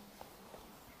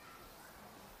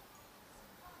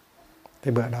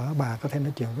 Thì bữa đó bà có thể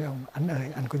nói chuyện với ông: anh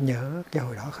ơi, anh có nhớ cái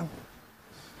hồi đó không?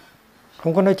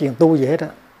 Không có nói chuyện tu gì hết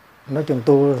á. Nói chuyện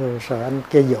tu rồi sợ anh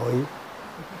kê dội.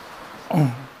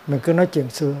 Mình cứ nói chuyện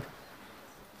xưa.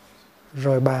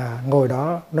 Rồi bà ngồi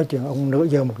đó nói chuyện ông nửa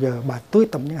giờ, 1 giờ, bà tưới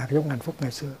tẩm những hạt giống hạnh phúc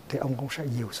ngày xưa, thì ông cũng sẽ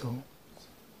dịu xuống.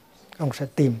 Ông sẽ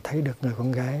tìm thấy được người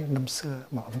con gái năm xưa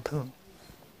mà ông thương.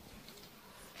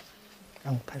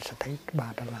 Ông sẽ thấy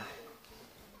bà trở lại.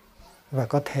 Và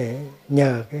có thể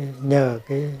nhờ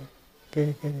cái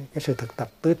sự thực tập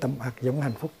tưới tẩm hạt giống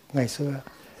hạnh phúc ngày xưa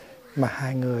mà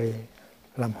hai người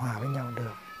làm hòa với nhau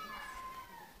được,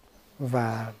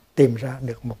 và tìm ra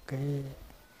được một cái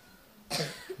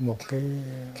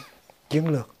chiến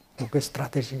lược, một cái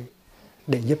strategy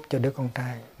để giúp cho đứa con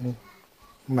trai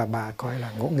mà bà coi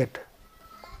là ngỗ nghịch.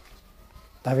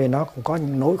 Tại vì nó cũng có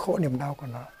những nỗi khổ niềm đau của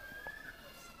nó,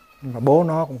 và bố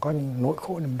nó cũng có những nỗi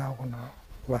khổ niềm đau của nó,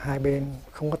 và hai bên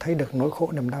không có thấy được nỗi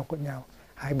khổ niềm đau của nhau,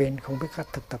 hai bên không biết cách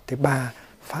thực tập. Thì bà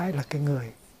phải là cái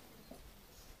người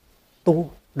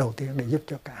tu đầu tiên để giúp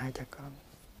cho cả hai cha con.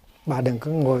 Bà đừng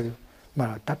cứ ngồi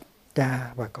mà trách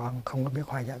cha và con không có biết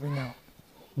hòa giải với nhau.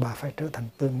 Bà phải trở thành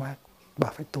tươi mát, bà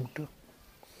phải tu trước.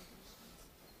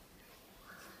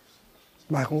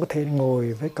 Bà cũng có thể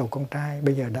ngồi với cậu con trai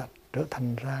bây giờ đã trở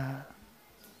thành ra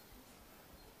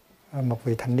một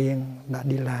vị thanh niên, đã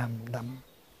đi làm,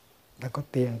 đã có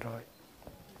tiền rồi.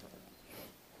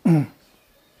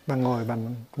 Bà ngồi bà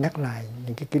nhắc lại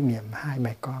những cái kỷ niệm hai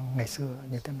mẹ con ngày xưa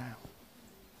như thế nào.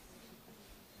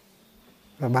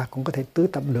 Và bà cũng có thể tưới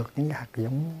tẩm được những cái hạt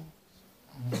giống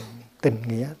tình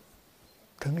nghĩa,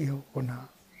 thương yêu của nó.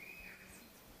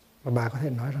 Và bà có thể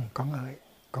nói rằng: con ơi,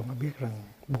 con có biết rằng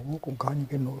bố cũng có những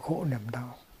cái nỗi khổ niềm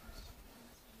đau.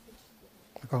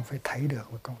 Con phải thấy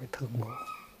được và con phải thương bố,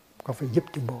 con phải giúp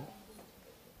cho bố.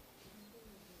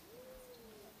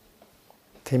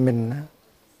 Thì mình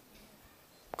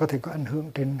có thể có ảnh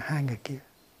hưởng trên hai người kia.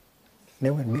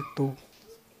 Nếu mình biết tu,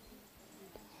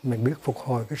 mình biết phục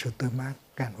hồi cái sự tươi mát,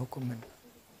 cái hạnh phúc của mình.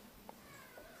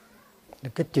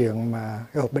 Cái chuyện mà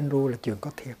cái hộp bánh ru là chuyện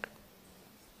có thiệt.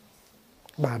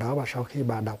 Bà đó, bà sau khi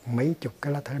bà đọc mấy chục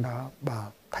cái lá thư đó, bà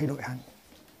thay đổi hẳn.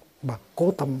 Bà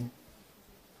cố tâm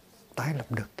tái lập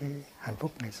được cái hạnh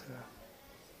phúc ngày xưa.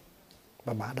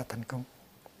 Và bà đã thành công.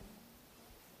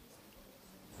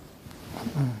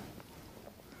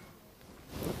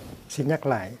 Xin nhắc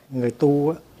lại, người tu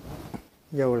á,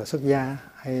 dầu là xuất gia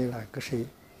hay là cư sĩ,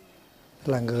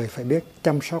 là người phải biết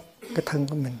chăm sóc cái thân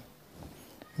của mình.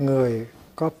 Người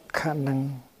có khả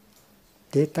năng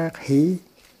chế tác hỷ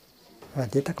và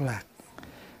chế tác lạc.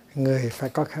 Người phải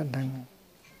có khả năng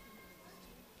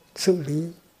xử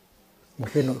lý một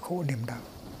cái nỗi khổ niềm đau.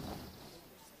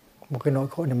 Một cái nỗi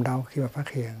khổ niềm đau khi mà phát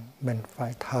hiện, mình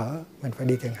phải thở, mình phải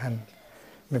đi thiền hành,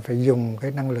 mình phải dùng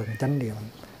cái năng lượng chánh niệm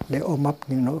để ôm ấp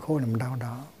những nỗi khổ niềm đau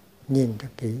đó, nhìn cho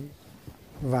kỹ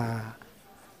và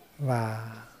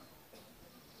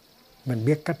mình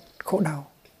biết cách khổ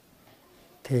đau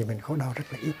thì mình khổ đau rất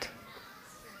là ít.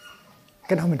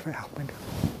 Cái đó mình phải học mới được.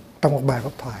 Trong một bài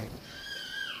pháp thoại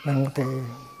mình có thể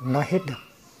nói hết được.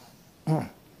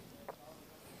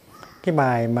 Cái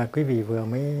bài mà quý vị vừa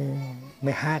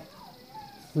mới hát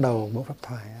đầu bộ pháp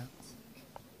thoại,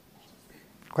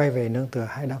 quay về nương tựa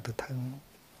hai đau từ thân,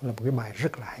 là một cái bài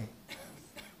rất là hay.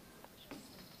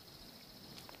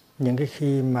 Những cái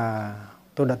khi mà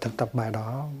tôi đã thực tập bài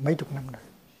đó mấy chục năm rồi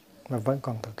mà vẫn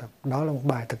còn thực tập, đó là một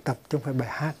bài thực tập chứ không phải bài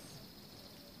hát.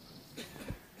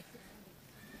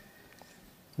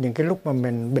 Những cái lúc mà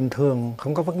mình bình thường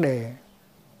không có vấn đề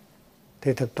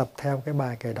thì thực tập theo cái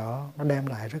bài kệ đó, nó đem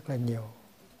lại rất là nhiều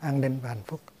an ninh và hạnh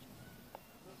phúc,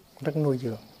 rất nuôi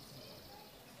dưỡng.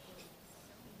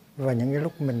 Và những cái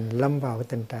lúc mình lâm vào cái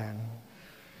tình trạng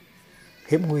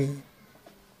hiểm nguy,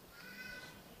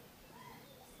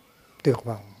 tuyệt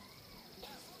vọng,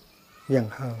 giận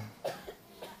hờn,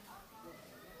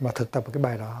 mà thực tập cái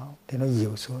bài đó thì nó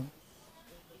dịu xuống.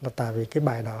 Là tại vì cái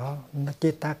bài đó nó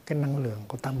chế tác cái năng lượng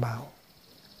của tam bảo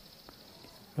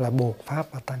là buộc,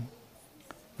 pháp và tăng.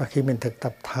 Và khi mình thực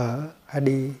tập thở hay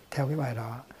đi theo cái bài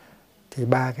đó thì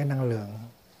ba cái năng lượng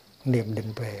niệm,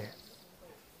 định, tuệ,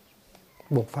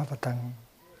 buộc, pháp và tăng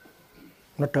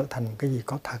nó trở thành một cái gì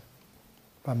có thật,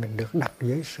 và mình được đặt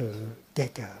dưới sự che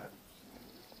chở,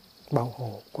 bảo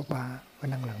hộ của ba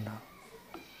cái năng lượng đó.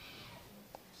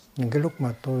 Những cái lúc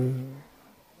mà tôi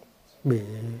bị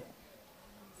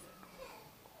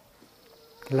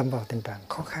lâm vào tình trạng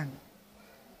khó khăn,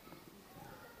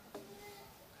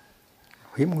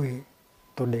 hiểm nguy,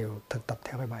 tôi đều thực tập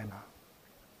theo cái bài đó.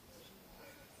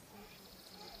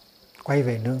 Quay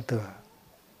về nương tựa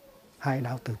hai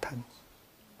đạo từ thân.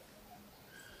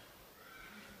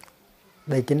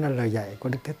 Đây chính là lời dạy của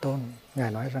Đức Thế Tôn.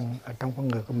 Ngài nói rằng ở trong con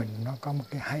người của mình nó có một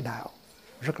cái hai đạo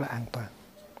rất là an toàn.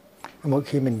 Mỗi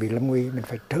khi mình bị lâm nguy, mình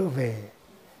phải trở về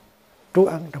trú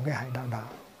ẩn trong cái hai đạo đó.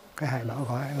 Cái hai đó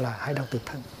gọi là hai đạo từ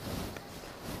thân.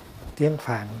 Tiếng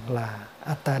Phạn là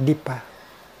Atta Dipa.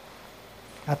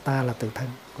 Atta là từ thân,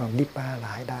 còn Dipa là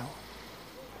hai đạo.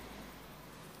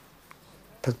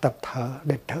 Thực tập thở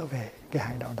để trở về cái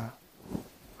hai đạo đó.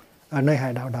 Ở nơi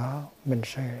hai đạo đó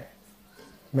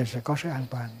mình sẽ có sự an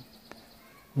toàn.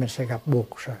 Mình sẽ gặp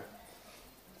buộc rồi,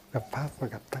 gặp pháp và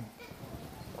gặp tăng.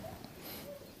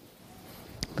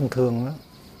 Thường thường đó,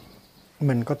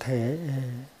 mình có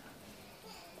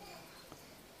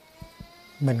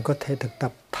thể thực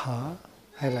tập thở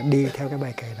hay là đi theo cái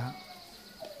bài kệ đó.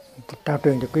 Tôi trao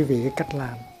truyền cho quý vị cái cách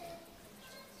làm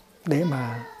để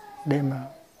mà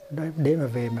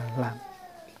về mà làm.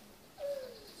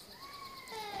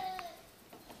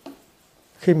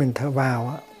 Khi mình thở vào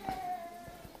á,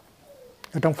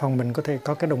 ở trong phòng mình có thể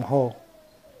có cái đồng hồ.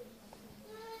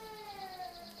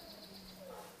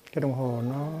 Cái đồng hồ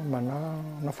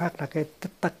nó phát ra cái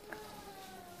tích tắc.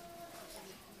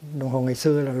 Đồng hồ ngày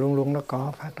xưa là luôn luôn nó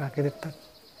có phát ra cái tích tắc.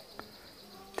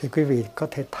 Thì quý vị có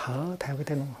thể thở theo cái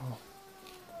tiếng đồng hồ.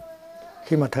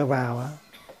 Khi mà thở vào á,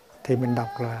 thì mình đọc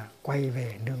là quay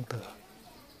về nương tựa.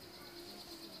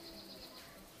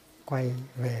 Quay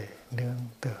về nương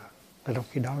tựa. Và trong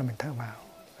khi đó là mình thở vào.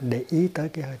 Để ý tới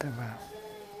cái hơi thở vào.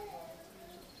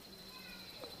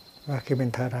 Và khi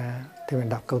mình thở ra thì mình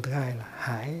đọc câu thứ hai là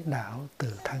hải đảo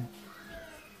từ thân.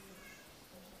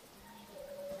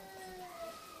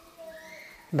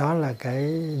 Đó là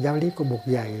cái giáo lý của Bụt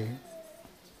dạy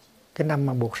cái năm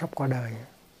mà Bụt sắp qua đời.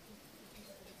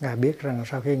 Ngài biết rằng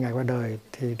sau khi Ngài qua đời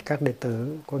thì các đệ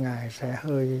tử của Ngài sẽ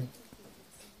hơi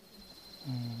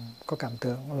có cảm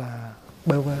tưởng là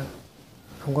bơ vơ,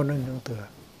 không có nơi nương tựa.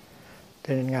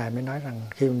 Cho nên Ngài mới nói rằng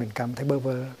khi mình cảm thấy bơ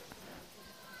vơ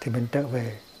thì mình trở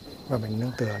về và mình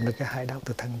nương tựa nơi cái hải đạo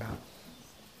tự thân đó.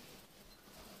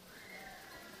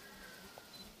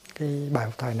 Cái bài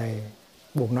học thoại này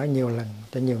Bụt nói nhiều lần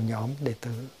cho nhiều nhóm đệ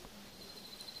tử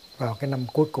vào cái năm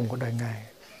cuối cùng của đời Ngài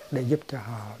để giúp cho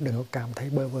họ đừng có cảm thấy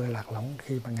bơ vơ lạc lõng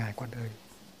khi mà Ngài qua đời,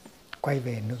 quay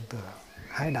về nương tựa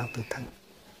hải đạo tự thân.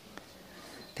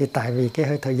 Thì tại vì cái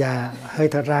hơi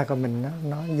thở ra của mình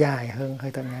nó dài hơn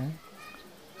hơi thở ngắn,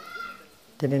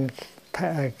 cho nên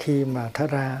khi mà thở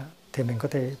ra thì mình có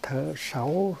thể thở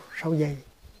 6 giây,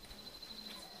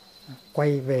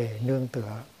 quay về nương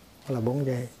tựa là 4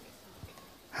 giây,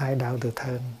 hải đạo tự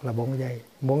thân là 4 giây,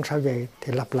 muốn 6 giây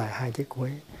thì lặp lại 2 chữ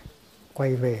cuối,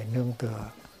 quay về nương tựa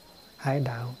hải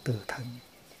đạo tự thân.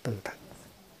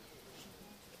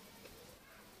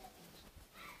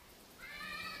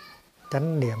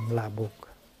 Chánh niệm là Bụt,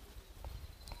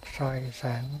 soi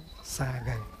sáng xa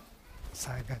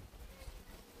gần.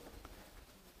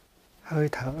 Hơi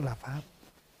thở là Pháp,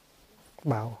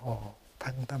 bảo hộ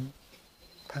thân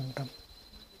tâm.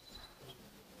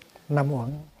 Năm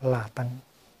uẩn là Tăng,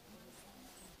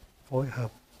 phối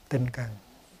hợp tinh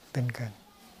cần.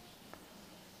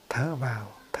 Thở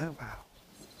vào,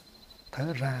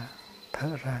 thở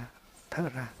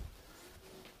ra,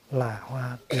 là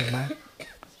hoa tươi mát,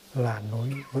 là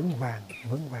núi vững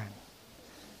vàng.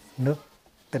 Nước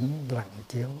tĩnh lặng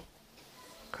chiếu,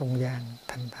 không gian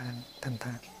thanh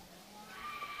thang.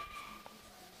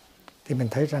 Thì mình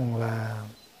thấy rằng là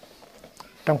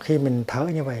trong khi mình thở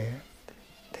như vậy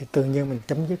thì tự nhiên mình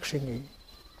chấm dứt suy nghĩ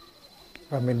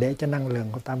và mình để cho năng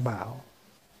lượng của Tam Bảo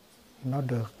nó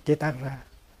được chế tác ra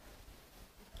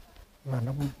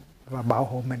và bảo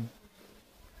hộ mình.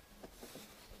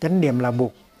 Chánh niệm là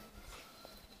Bụt.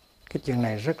 Cái chuyện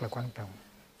này rất là quan trọng.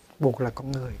 Bụt là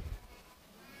con người,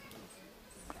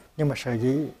 nhưng mà sở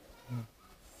dĩ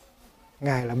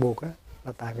Ngài là Bụt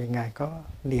là tại vì Ngài có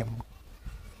niệm,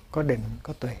 có định,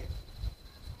 có tuệ.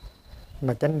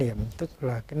 Mà chánh niệm tức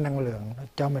là cái năng lượng nó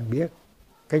cho mình biết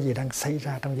cái gì đang xảy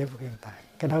ra trong giây phút hiện tại.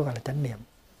 Cái đó gọi là chánh niệm.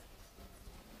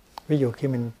 Ví dụ khi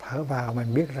mình thở vào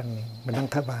mình biết rằng mình đang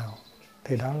thở vào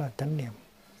thì đó là chánh niệm.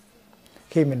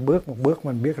 Khi mình bước một bước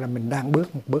mình biết là mình đang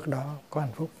bước một bước đó có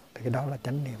hạnh phúc thì cái đó là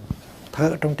chánh niệm.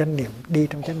 Thở trong chánh niệm, đi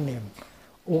trong chánh niệm,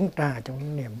 uống trà trong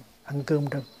chánh niệm, ăn cơm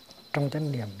trong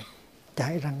chánh niệm,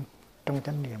 chải răng trong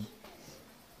chánh niệm.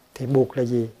 Thì Bụt là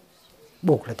gì?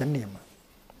 Bụt là chánh niệm.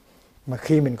 Mà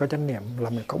khi mình có chánh niệm là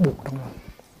mình có Bụt trong lòng.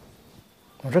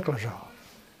 Nó rất là rõ.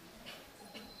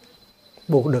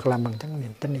 Bụt được làm bằng chánh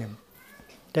niệm.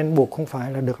 Cho nên Bụt không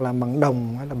phải là được làm bằng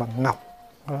đồng hay là bằng ngọc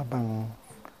hay là bằng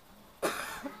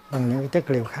những cái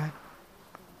chất liệu khác.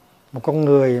 Một con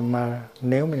người mà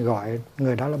nếu mình gọi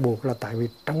người đó là Bụt là tại vì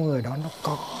trong người đó nó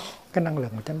có cái năng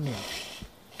lượng của chánh niệm.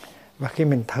 Và khi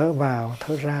mình thở vào,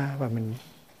 thở ra và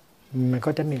mình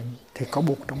có chánh niệm thì có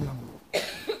Bụt trong lòng.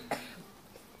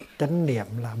 Chánh niệm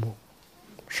là Bụt,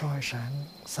 soi sáng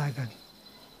xa gần.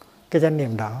 Cái chánh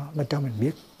niệm đó nó cho mình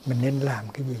biết mình nên làm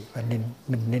cái gì và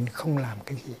mình nên không làm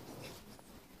cái gì.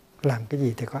 Làm cái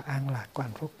gì thì có an lạc, có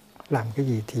hạnh phúc. Làm cái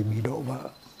gì thì bị đổ vỡ.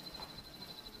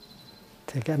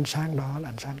 Thì cái ánh sáng đó là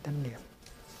ánh sáng chánh niệm.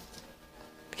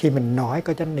 Khi mình nói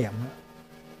có chánh niệm,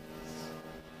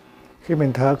 khi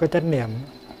mình thở có chánh niệm,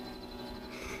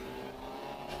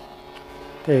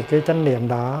 thì cái chánh niệm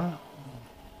đó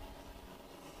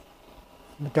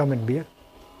nó cho mình biết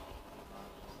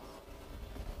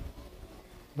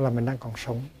là mình đang còn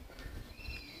sống.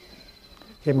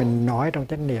 Khi mình nói trong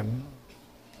chánh niệm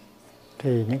thì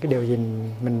những cái điều gì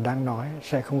mình đang nói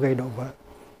sẽ không gây đổ vỡ.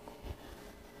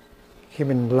 Khi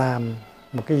mình làm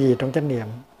một cái gì trong chánh niệm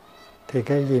thì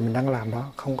cái gì mình đang làm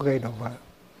đó không có gây đổ vỡ.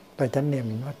 Và chánh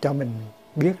niệm nó cho mình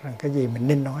biết rằng cái gì mình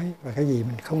nên nói và cái gì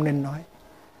mình không nên nói,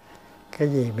 cái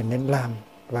gì mình nên làm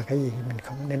và cái gì mình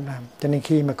không nên làm. Cho nên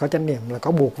khi mà có chánh niệm là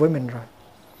có Bụt với mình rồi,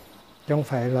 chứ không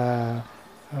phải là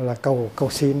cầu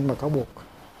xin mà có Bụt.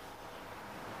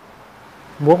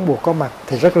 Muốn Bụt có mặt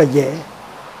thì rất là dễ.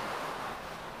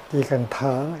 Chỉ cần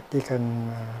thở, chỉ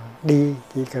cần đi,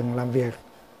 chỉ cần làm việc,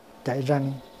 chải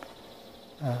răng,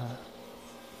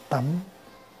 tắm,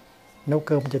 nấu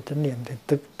cơm cho chánh niệm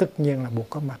thì tất nhiên là Bụt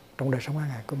có mặt trong đời sống hàng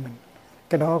ngày của mình.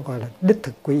 Cái đó gọi là đích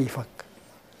thực quy y Phật.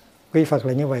 Quy y Phật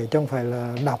là như vậy, chứ không phải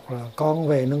là đọc là con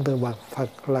về nương tựa vào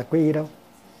Phật là quy y đâu.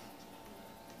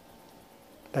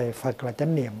 Tại Phật là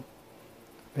chánh niệm.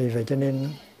 Vì vậy cho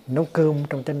nên nấu cơm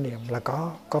trong chánh niệm là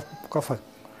có Phật.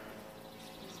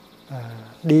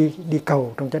 đi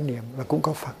cầu trong chánh niệm là cũng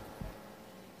có Phật,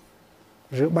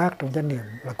 rửa bát trong chánh niệm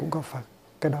là cũng có Phật.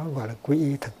 Cái đó gọi là quy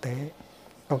y thực tế,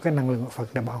 có cái năng lượng của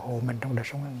Phật để bảo hộ mình trong đời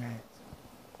sống hàng ngày.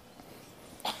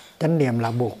 Chánh niệm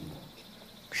là buộc,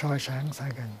 soi sáng xa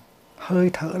gần. Hơi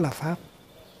thở là Pháp.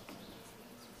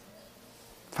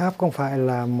 Pháp không phải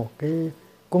là một cái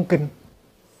cuốn kinh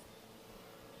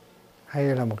hay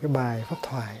là một cái bài pháp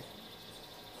thoại.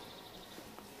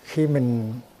 Khi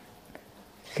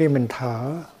mình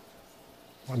thở,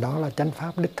 và đó là chánh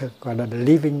pháp đích thực, gọi là the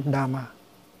living Dharma.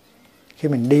 Khi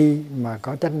mình đi mà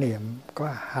có chánh niệm,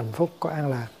 có hạnh phúc, có an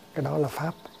lạc, cái đó là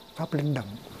pháp linh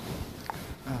động,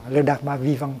 le Dharma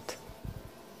vivant.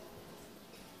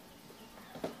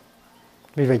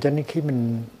 Vì vậy cho nên khi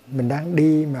mình đang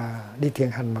đi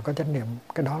thiền hành mà có chánh niệm,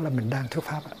 cái đó là mình đang thuyết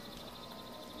pháp.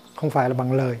 Không phải là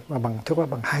bằng lời mà thuyết pháp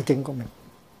bằng hai chân của mình.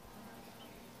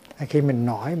 Hay khi mình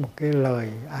nói một cái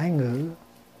lời ái ngữ,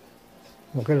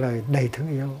 một cái lời đầy thương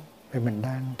yêu, thì mình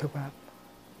đang thuyết pháp.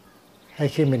 Hay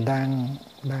khi mình đang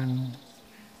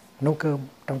nấu cơm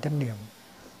trong chánh niệm,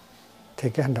 thì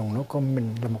cái hành động nấu cơm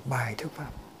mình là một bài thuyết pháp.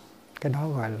 Cái đó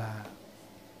gọi là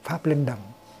pháp linh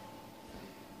động,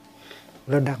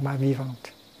 le Dharma vivant.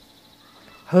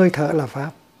 Hơi thở là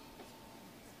pháp,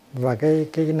 và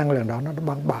cái năng lượng đó nó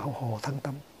đang bảo hộ thân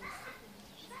tâm.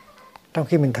 Trong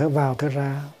khi mình thở vào thở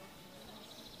ra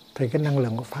thì cái năng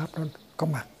lượng của pháp nó có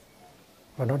mặt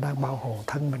và nó đang bảo hộ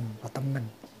thân mình và tâm mình.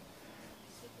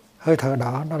 Hơi thở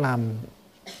đó nó làm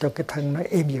cho cái thân nó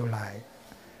êm dịu lại.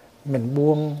 Mình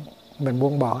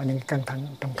buông bỏ những cái căng thẳng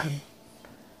trong thân,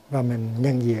 và mình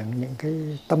nhận diện những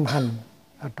cái tâm hành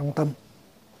ở trong tâm.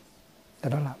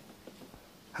 Đó là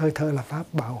hơi thở là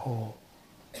pháp bảo hộ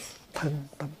thân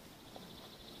tâm.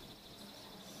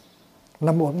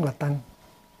 Năm uẩn là tăng,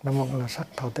 năm uẩn là sắc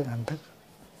thọ tưởng hành thức.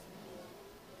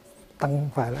 Tăng không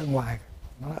phải là ở ngoài,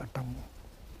 nó là ở trong,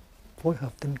 phối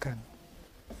hợp tinh cần.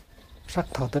 Sắc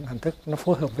thọ tưởng hành thức nó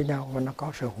phối hợp với nhau và nó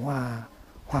có sự hòa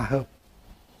hợp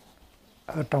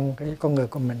ở trong cái con người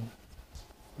của mình.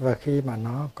 Và khi mà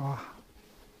nó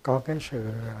có cái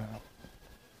sự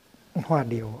hòa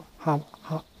điệu,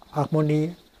 harmony,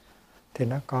 thì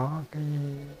nó có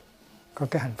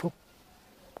cái hạnh phúc,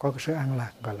 có cái sự an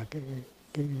lạc, gọi là cái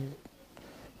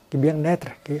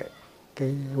bien-être,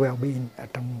 cái well-being ở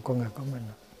trong con người của mình.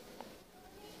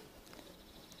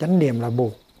 Chánh niệm là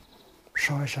buộc,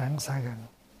 soi sáng xa gần.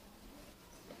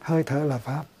 Hơi thở là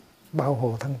pháp bảo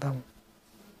hộ thân tâm.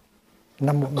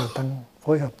 Năm uẩn là tăng,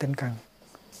 phối hợp tinh cần.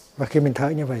 Và khi mình thở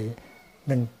như vậy,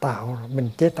 mình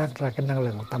chế tác ra cái năng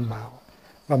lượng của Tam Bảo,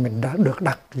 và mình đã được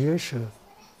đặt dưới sự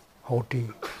hộ trì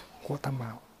của Tam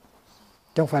Bảo.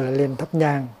 Chứ không phải là lên thắp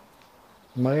nhang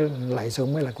mới lạy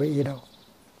xuống mới là quy y đâu.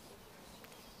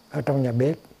 Ở trong nhà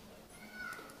bếp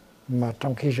mà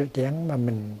trong khi rửa chén mà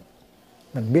mình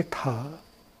biết thở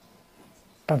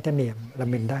trong chánh niệm là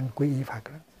mình đang quy y Phật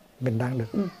đó. Mình đang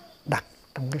được đặt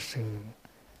trong cái sự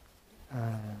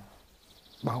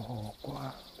bảo hộ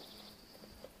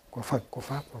của Phật, của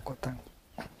Pháp và của Tăng.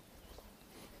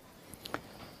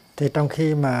 Thì trong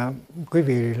khi mà quý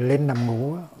vị lên nằm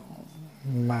ngủ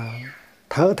mà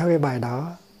thở theo cái bài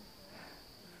đó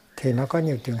thì nó có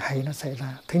nhiều chuyện hay nó xảy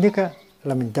ra. Thứ nhất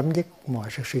là mình chấm dứt mọi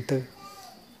sự suy tư.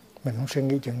 Mình không suy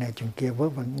nghĩ chuyện này chuyện kia, vớ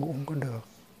vẩn ngủ không có được.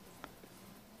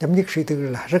 Chấm dứt suy tư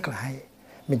là rất là hay.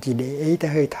 Mình chỉ để ý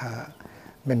tới hơi thở,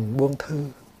 mình buông thư,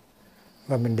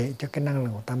 và mình để cho cái năng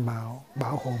lượng của Tam Bảo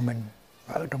bảo hộ mình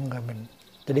và ở trong người mình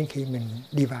cho đến khi mình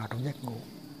đi vào trong giấc ngủ.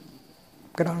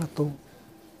 Cái đó là tu.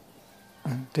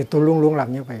 Thì tôi luôn luôn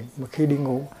làm như vậy. Mà khi đi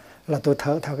ngủ là tôi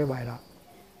thở theo cái bài đó,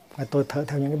 và tôi thở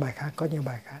theo những cái bài khác, có những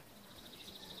bài khác.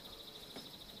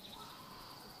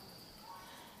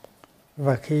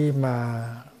 Và khi mà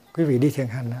quý vị đi thiền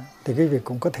hành thì quý vị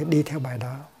cũng có thể đi theo bài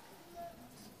đó.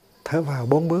 Thở vào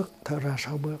 4 bước, thở ra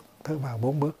 6 bước, thở vào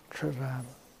 4 bước, thở ra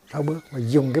 6 bước, và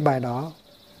dùng cái bài đó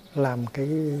làm cái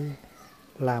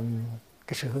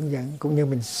sự hướng dẫn. Cũng như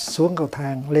mình xuống cầu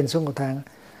thang, lên xuống cầu thang,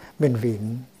 mình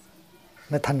vịn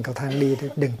nó thành cầu thang đi,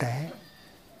 đừng té.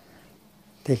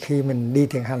 Thì khi mình đi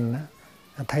thiền hành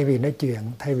thay vì nói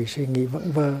chuyện, thay vì suy nghĩ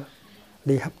vẩn vơ,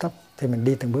 đi hấp tấp, thì mình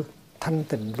đi từng bước thanh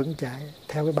tịnh vững chãi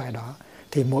theo cái bài đó.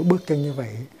 Thì mỗi bước chân như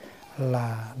vậy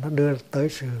là nó đưa tới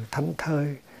sự thảnh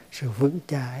thơi, sự vững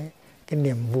chãi, cái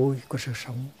niềm vui của sự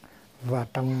sống. Và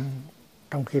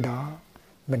trong khi đó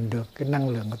mình được cái năng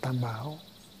lượng của Tam Bảo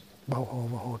bảo hộ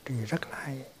và hộ trì rất là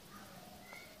hay.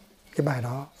 Cái bài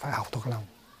đó phải học thuộc lòng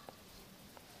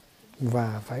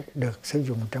và phải được sử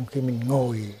dụng trong khi mình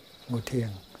ngồi thiền,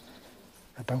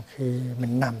 trong khi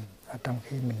mình nằm, trong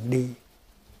khi mình đi,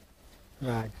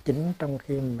 và chính trong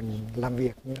khi mình làm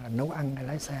việc như là nấu ăn hay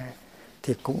lái xe,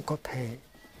 thì cũng có thể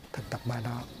thực tập bài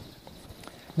đó.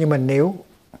 Nhưng mà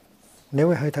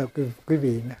nếu hơi thở quý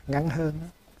vị ngắn hơn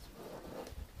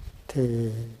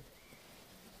thì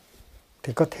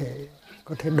có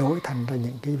thể đổi thành ra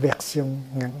những cái version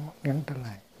ngắn trở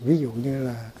lại. Ví dụ như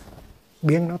là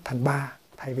biến nó thành 3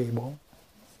 thay vì 4.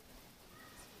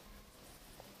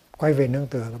 Quay về nương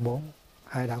tựa là 4,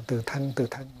 hai đạo từ thân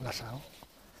là 6.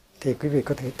 Thì quý vị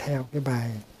có thể theo cái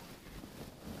bài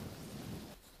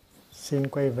xin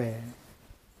quay về,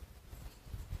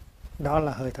 đó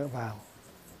là hơi thở vào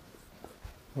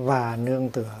và nương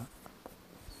tựa.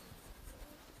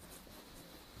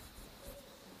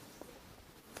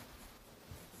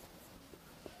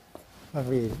 Và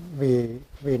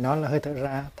vì nó là hơi thở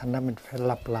ra, thành ra mình phải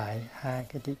lặp lại hai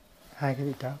cái chữ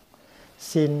đó.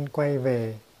 Xin quay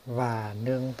về và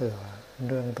nương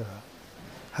tựa.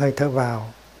 Hơi thở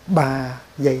vào 3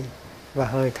 giây và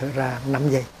hơi thở ra 5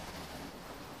 giây.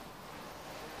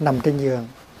 Nằm trên giường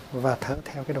và thở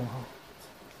theo cái đồng hồ.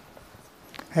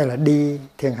 Hay là đi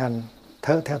thiền hành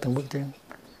thở theo từng bước chân.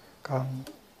 Con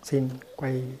xin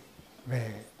quay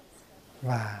về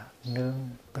và nương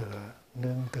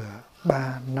tựa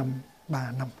 3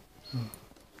 năm.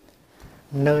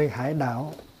 Nơi hải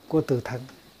đảo của từ thân.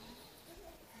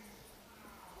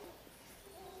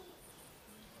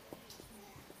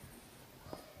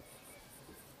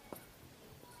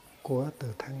 Của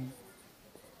từ thân.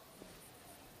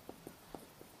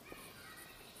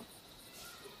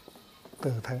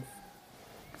 Từ thân.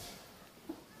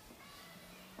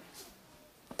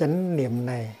 Chánh niệm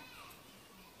này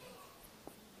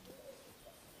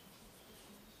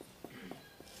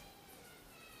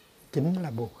chính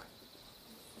là buộc.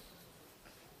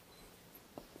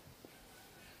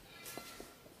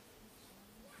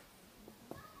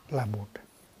 Là một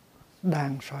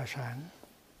đang soi sáng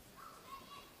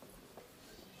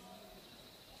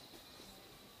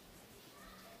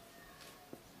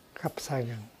khắp xa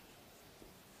gần.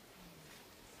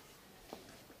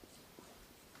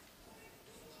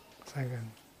 Xa gần.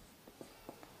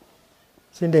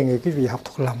 Xin đề nghị quý vị học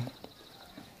thuộc lòng.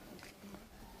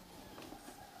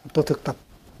 Tôi thực tập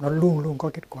nó luôn luôn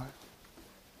có kết quả.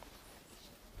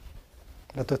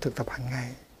 Là tôi thực tập hàng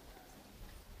ngày.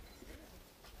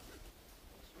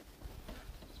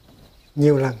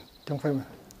 Nhiều lần, chứ không phải mà.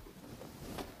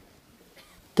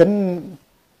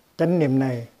 Chánh niệm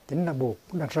này chính là buộc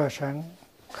đang soi sáng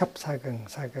khắp xa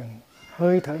gần.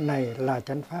 Hơi thở này là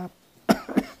chánh pháp.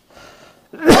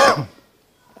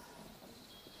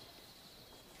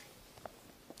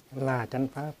 Là chánh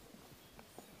pháp.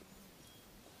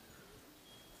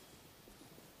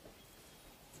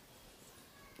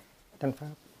 Chánh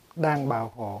pháp đang bảo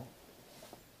hộ.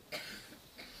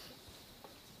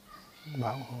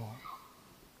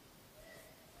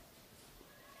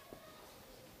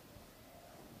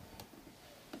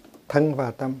 Thân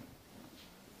và tâm.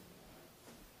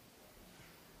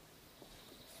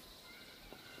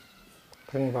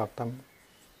 Thân vào tâm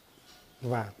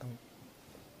và tâm.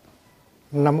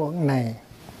 5 uẩn này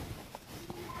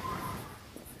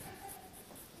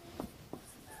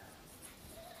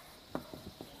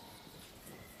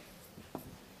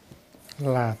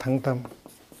là thân tâm.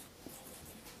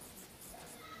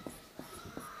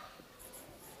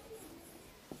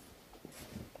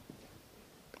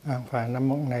 Và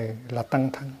 5 uẩn này là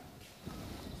tăng thân.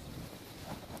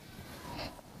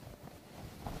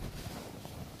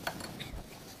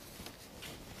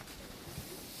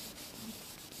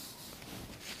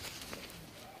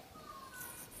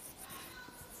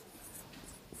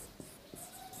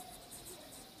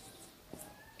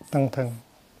 Tăng thân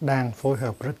đang phối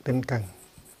hợp rất tinh cần.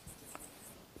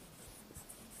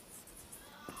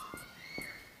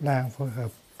 Đang phối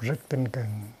hợp rất tinh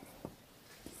cần.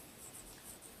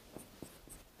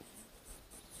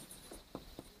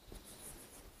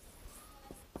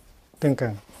 Tinh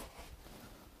cần.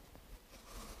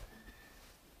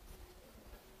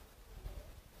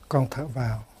 Con thở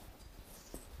vào.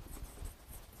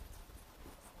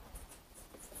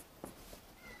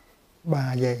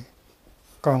 Ba giây.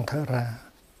 Con thở ra.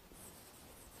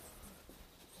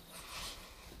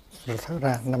 Rồi thở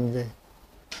ra 5 giây.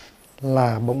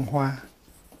 Là bông hoa.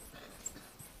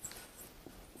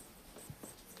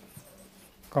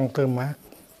 Con tươi mát.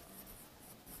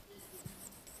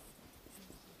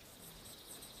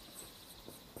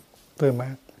 Tươi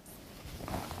mát.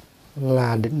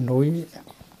 Là đỉnh núi.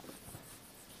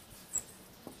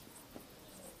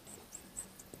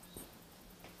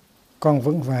 Con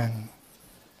vững vàng.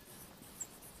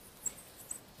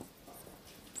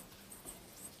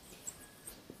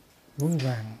 Vững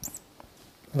vàng.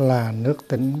 Là nước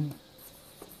tĩnh.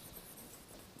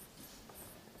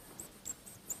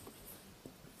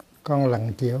 con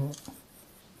lặng chiếu.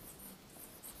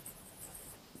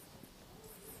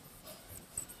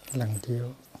 Lặng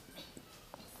chiếu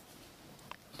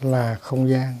là không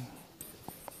gian.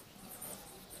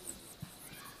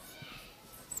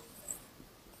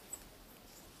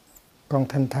 Con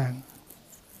thanh thang.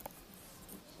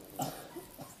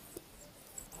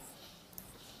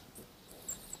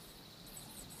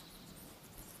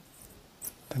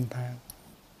 Thanh thang.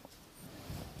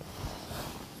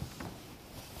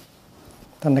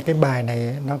 Thành ra cái bài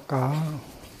này nó có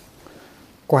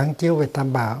quán chiếu về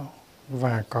Tam Bảo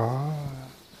và có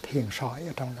thiền sỏi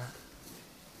ở trong đó.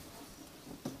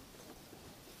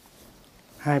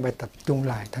 Hai bài tập chung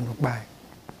lại thành một bài.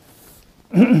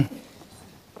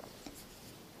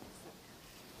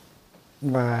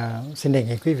 Và xin đề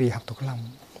nghị quý vị học thuộc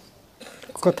lòng.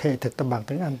 Có thể thực tập bằng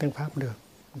tiếng Anh, tiếng Pháp được,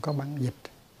 không có bản dịch.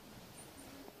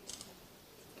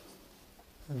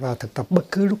 Và thực tập bất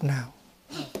cứ lúc nào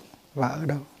và ở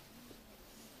đâu.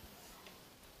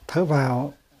 Thở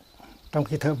vào, trong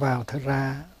khi thở vào, thở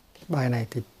ra, bài này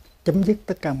thì chấm dứt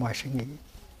tất cả mọi suy nghĩ.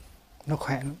 Nó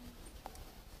khỏe lắm.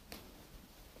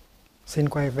 Xin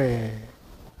quay về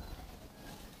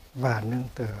và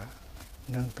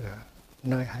nương tựa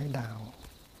nơi hải đạo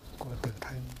của tự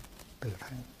thân.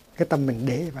 Cái tâm mình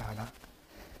để vào đó.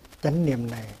 Chánh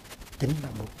niệm này chính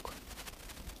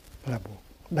là buộc,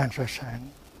 đang soi sáng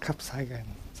khắp xa gần.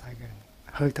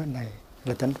 Hơi thở này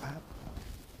là chánh pháp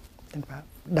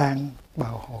đang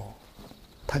bảo hộ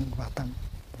thân và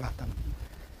tâm.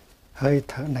 Hơi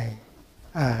thở này,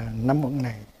 nắm vững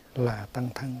này là tăng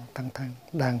thân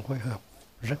đang phối hợp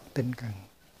rất tinh cần.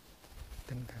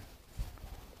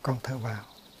 Con thở vào,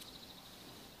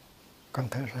 con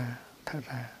thở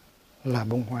ra là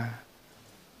bông hoa.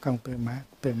 Con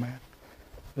tươi mát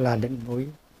là đỉnh núi.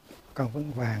 Con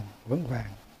vững vàng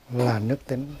là nước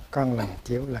tĩnh. Con lặng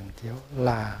chiếu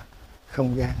là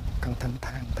không gian. Con thanh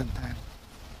thang.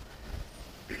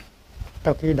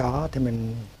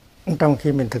 Trong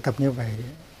khi mình thực tập như vậy,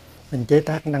 mình chế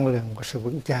tác năng lượng của sự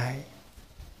vững chãi,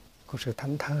 của sự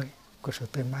thảnh thơi, của sự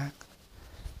tươi mát.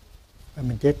 Và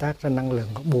mình chế tác ra năng lượng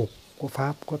của buộc, của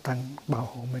Pháp, của Tăng bảo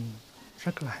hộ mình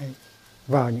rất là hay.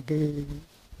 Vào những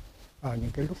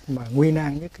cái lúc mà nguy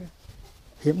nan nhất,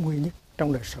 hiểm nguy nhất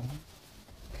trong đời sống,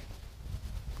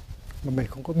 mà mình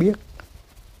không có biết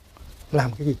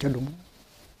làm cái gì cho đúng,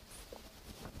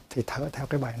 thì thở theo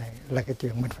cái bài này là cái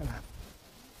chuyện mình phải làm.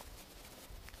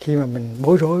 Khi mà mình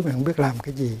bối rối, mình không biết làm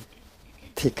cái gì,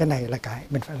 thì cái này là cái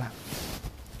mình phải làm.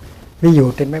 Ví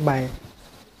dụ trên máy bay,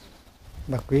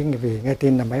 mà quý vị nghe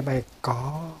tin là máy bay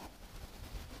có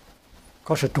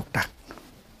sự trục trặc,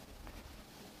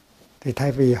 thì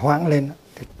thay vì hoãn lên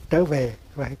thì trở về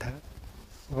với hơi thở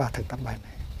và thực tập bài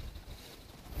này.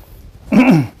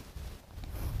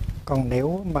 Còn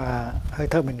nếu mà hơi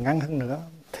thở mình ngắn hơn nữa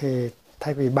thì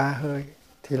thay vì 3 hơi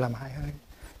thì làm 2 hơi.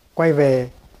 Quay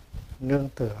về nương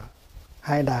tựa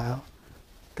hai đạo,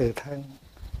 tự thân,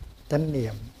 chánh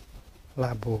niệm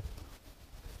là buộc,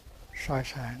 soi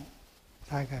sáng,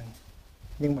 xa gần.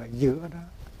 Nhưng mà giữa đó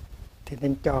thì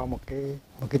nên cho một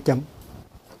cái chấm.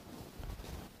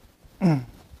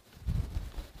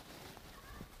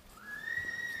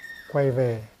 Quay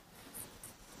về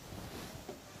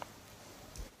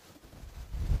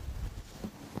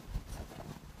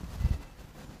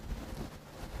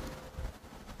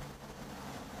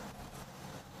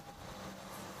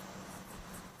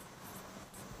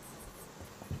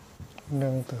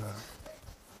nương tựa,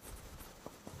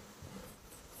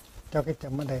 cho cái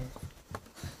chấm ở đây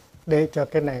để cho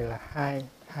cái này là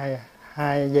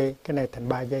hai giây, cái này thành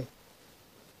 3 giây.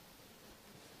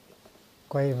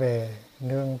 Quay về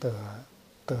nương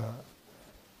tựa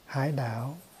hải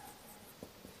đảo,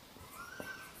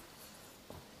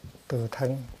 từ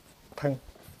thân.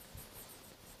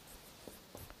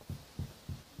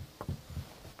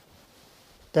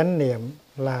 Chánh niệm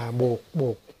là buộc,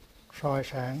 soi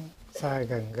sáng, xa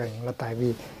gần. Là tại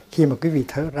vì khi mà quý vị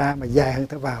thở ra mà dài hơn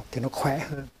thở vào thì nó khỏe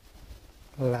hơn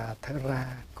là thở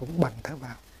ra cũng bằng thở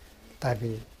vào. Tại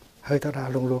vì hơi thở ra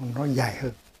luôn luôn nó dài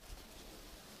hơn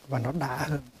và nó đã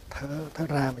hơn. Thở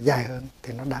ra mà dài hơn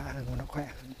thì nó đã hơn và nó khỏe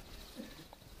hơn.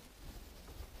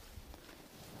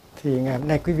 Thì ngày hôm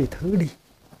nay quý vị thử đi.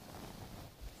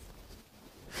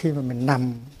 Khi mà mình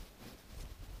nằm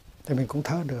thì mình cũng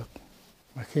thở được,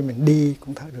 mà khi mình đi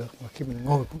cũng thở được, mà khi mình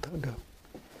ngồi cũng thở được.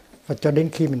 Và cho đến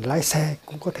khi mình lái xe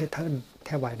cũng có thể thở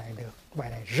theo bài này được. Bài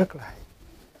này rất là hay.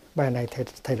 Bài này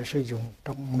thầy đã sử dụng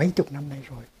trong mấy chục năm nay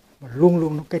rồi, mà luôn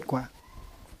luôn nó kết quả.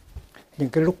 Những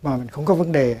cái lúc mà mình không có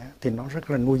vấn đề thì nó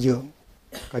rất là nuôi dưỡng.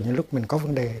 Còn những lúc mình có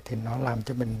vấn đề thì nó làm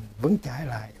cho mình vững chãi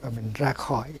lại và mình ra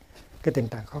khỏi cái tình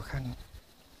trạng khó khăn.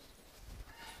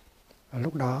 Và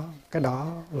lúc đó cái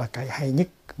đó là cái hay nhất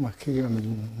mà khi mà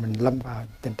mình lâm vào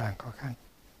tình trạng khó khăn.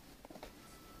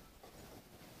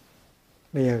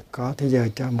 Bây giờ có thời giờ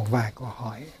cho một vài câu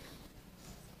hỏi.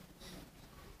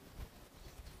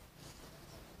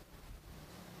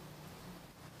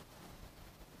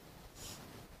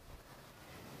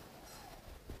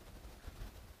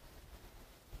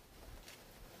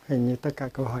 Hình như tất cả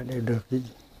câu hỏi đều được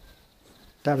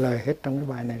trả lời hết trong cái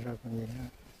bài này rồi còn gì nữa.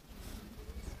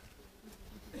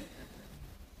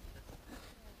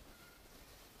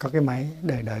 Có cái máy,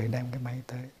 đợi đem cái máy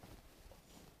tới.